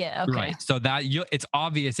break. Yeah. Okay. Right. So that it's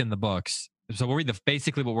obvious in the books. So we'll read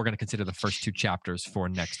basically what we're going to consider the first 2 chapters for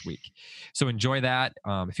next week. So enjoy that.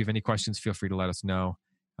 If you have any questions, feel free to let us know.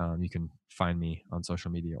 You can find me on social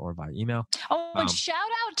media or via email. Oh, and shout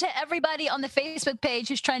out to everybody on the Facebook page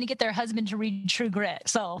who's trying to get their husband to read True Grit.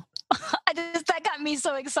 So that got me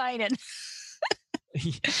so excited.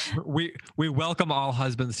 We welcome all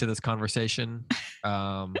husbands to this conversation.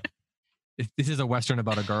 This is a Western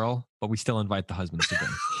about a girl, but we still invite the husbands to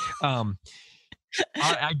join.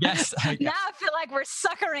 I guess. Now I feel like we're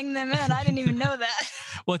suckering them in. I didn't even know that.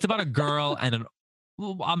 Well, it's about a girl and an.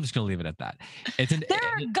 Well, I'm just going to leave it at that. There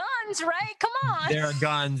are guns, right? Come on. There are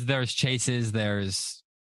guns. There's chases. There's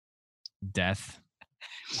death.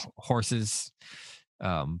 Horses.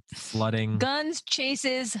 Flooding. Guns,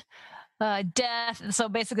 chases, death. So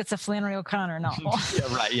basically, it's a Flannery O'Connor novel.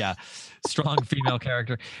 Yeah, right. Yeah. Strong female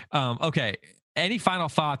character. Okay. Any final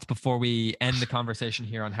thoughts before we end the conversation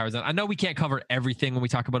here on Howard's End? I know we can't cover everything when we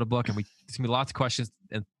talk about a book, and there's going to be lots of questions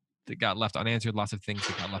that got left unanswered, lots of things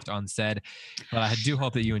that got left unsaid. But I do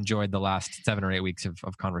hope that you enjoyed the last 7 or 8 weeks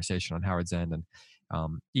of conversation on Howard's End.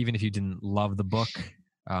 And even if you didn't love the book,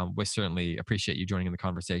 we certainly appreciate you joining in the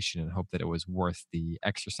conversation and hope that it was worth the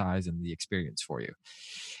exercise and the experience for you.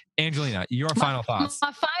 Angelina, your final thoughts.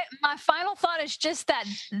 My final thought is just that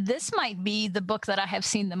this might be the book that I have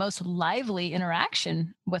seen the most lively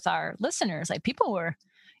interaction with our listeners. Like people were,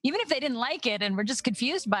 even if they didn't like it and were just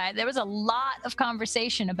confused by it, there was a lot of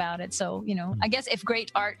conversation about it. So, I guess if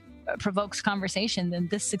great art provokes conversation, then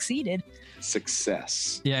this succeeded.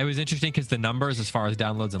 Success. Yeah, it was interesting because the numbers as far as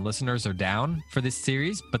downloads and listeners are down for this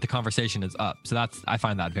series, but the conversation is up. So I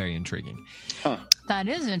find that very intriguing. Huh. That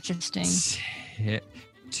is interesting.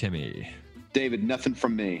 Timmy. David, nothing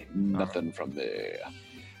from me. Nothing from me.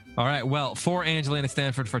 All right. Well, for Angelina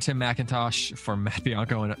Stanford, for Tim McIntosh, for Matt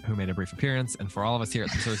Bianco, who made a brief appearance, and for all of us here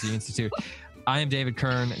at the Cersei Institute, I am David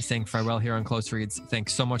Kern saying farewell here on Close Reads.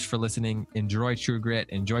 Thanks so much for listening. Enjoy True Grit.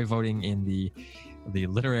 Enjoy voting in the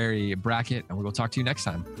literary bracket, and we will talk to you next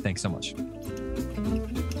time. Thanks so much.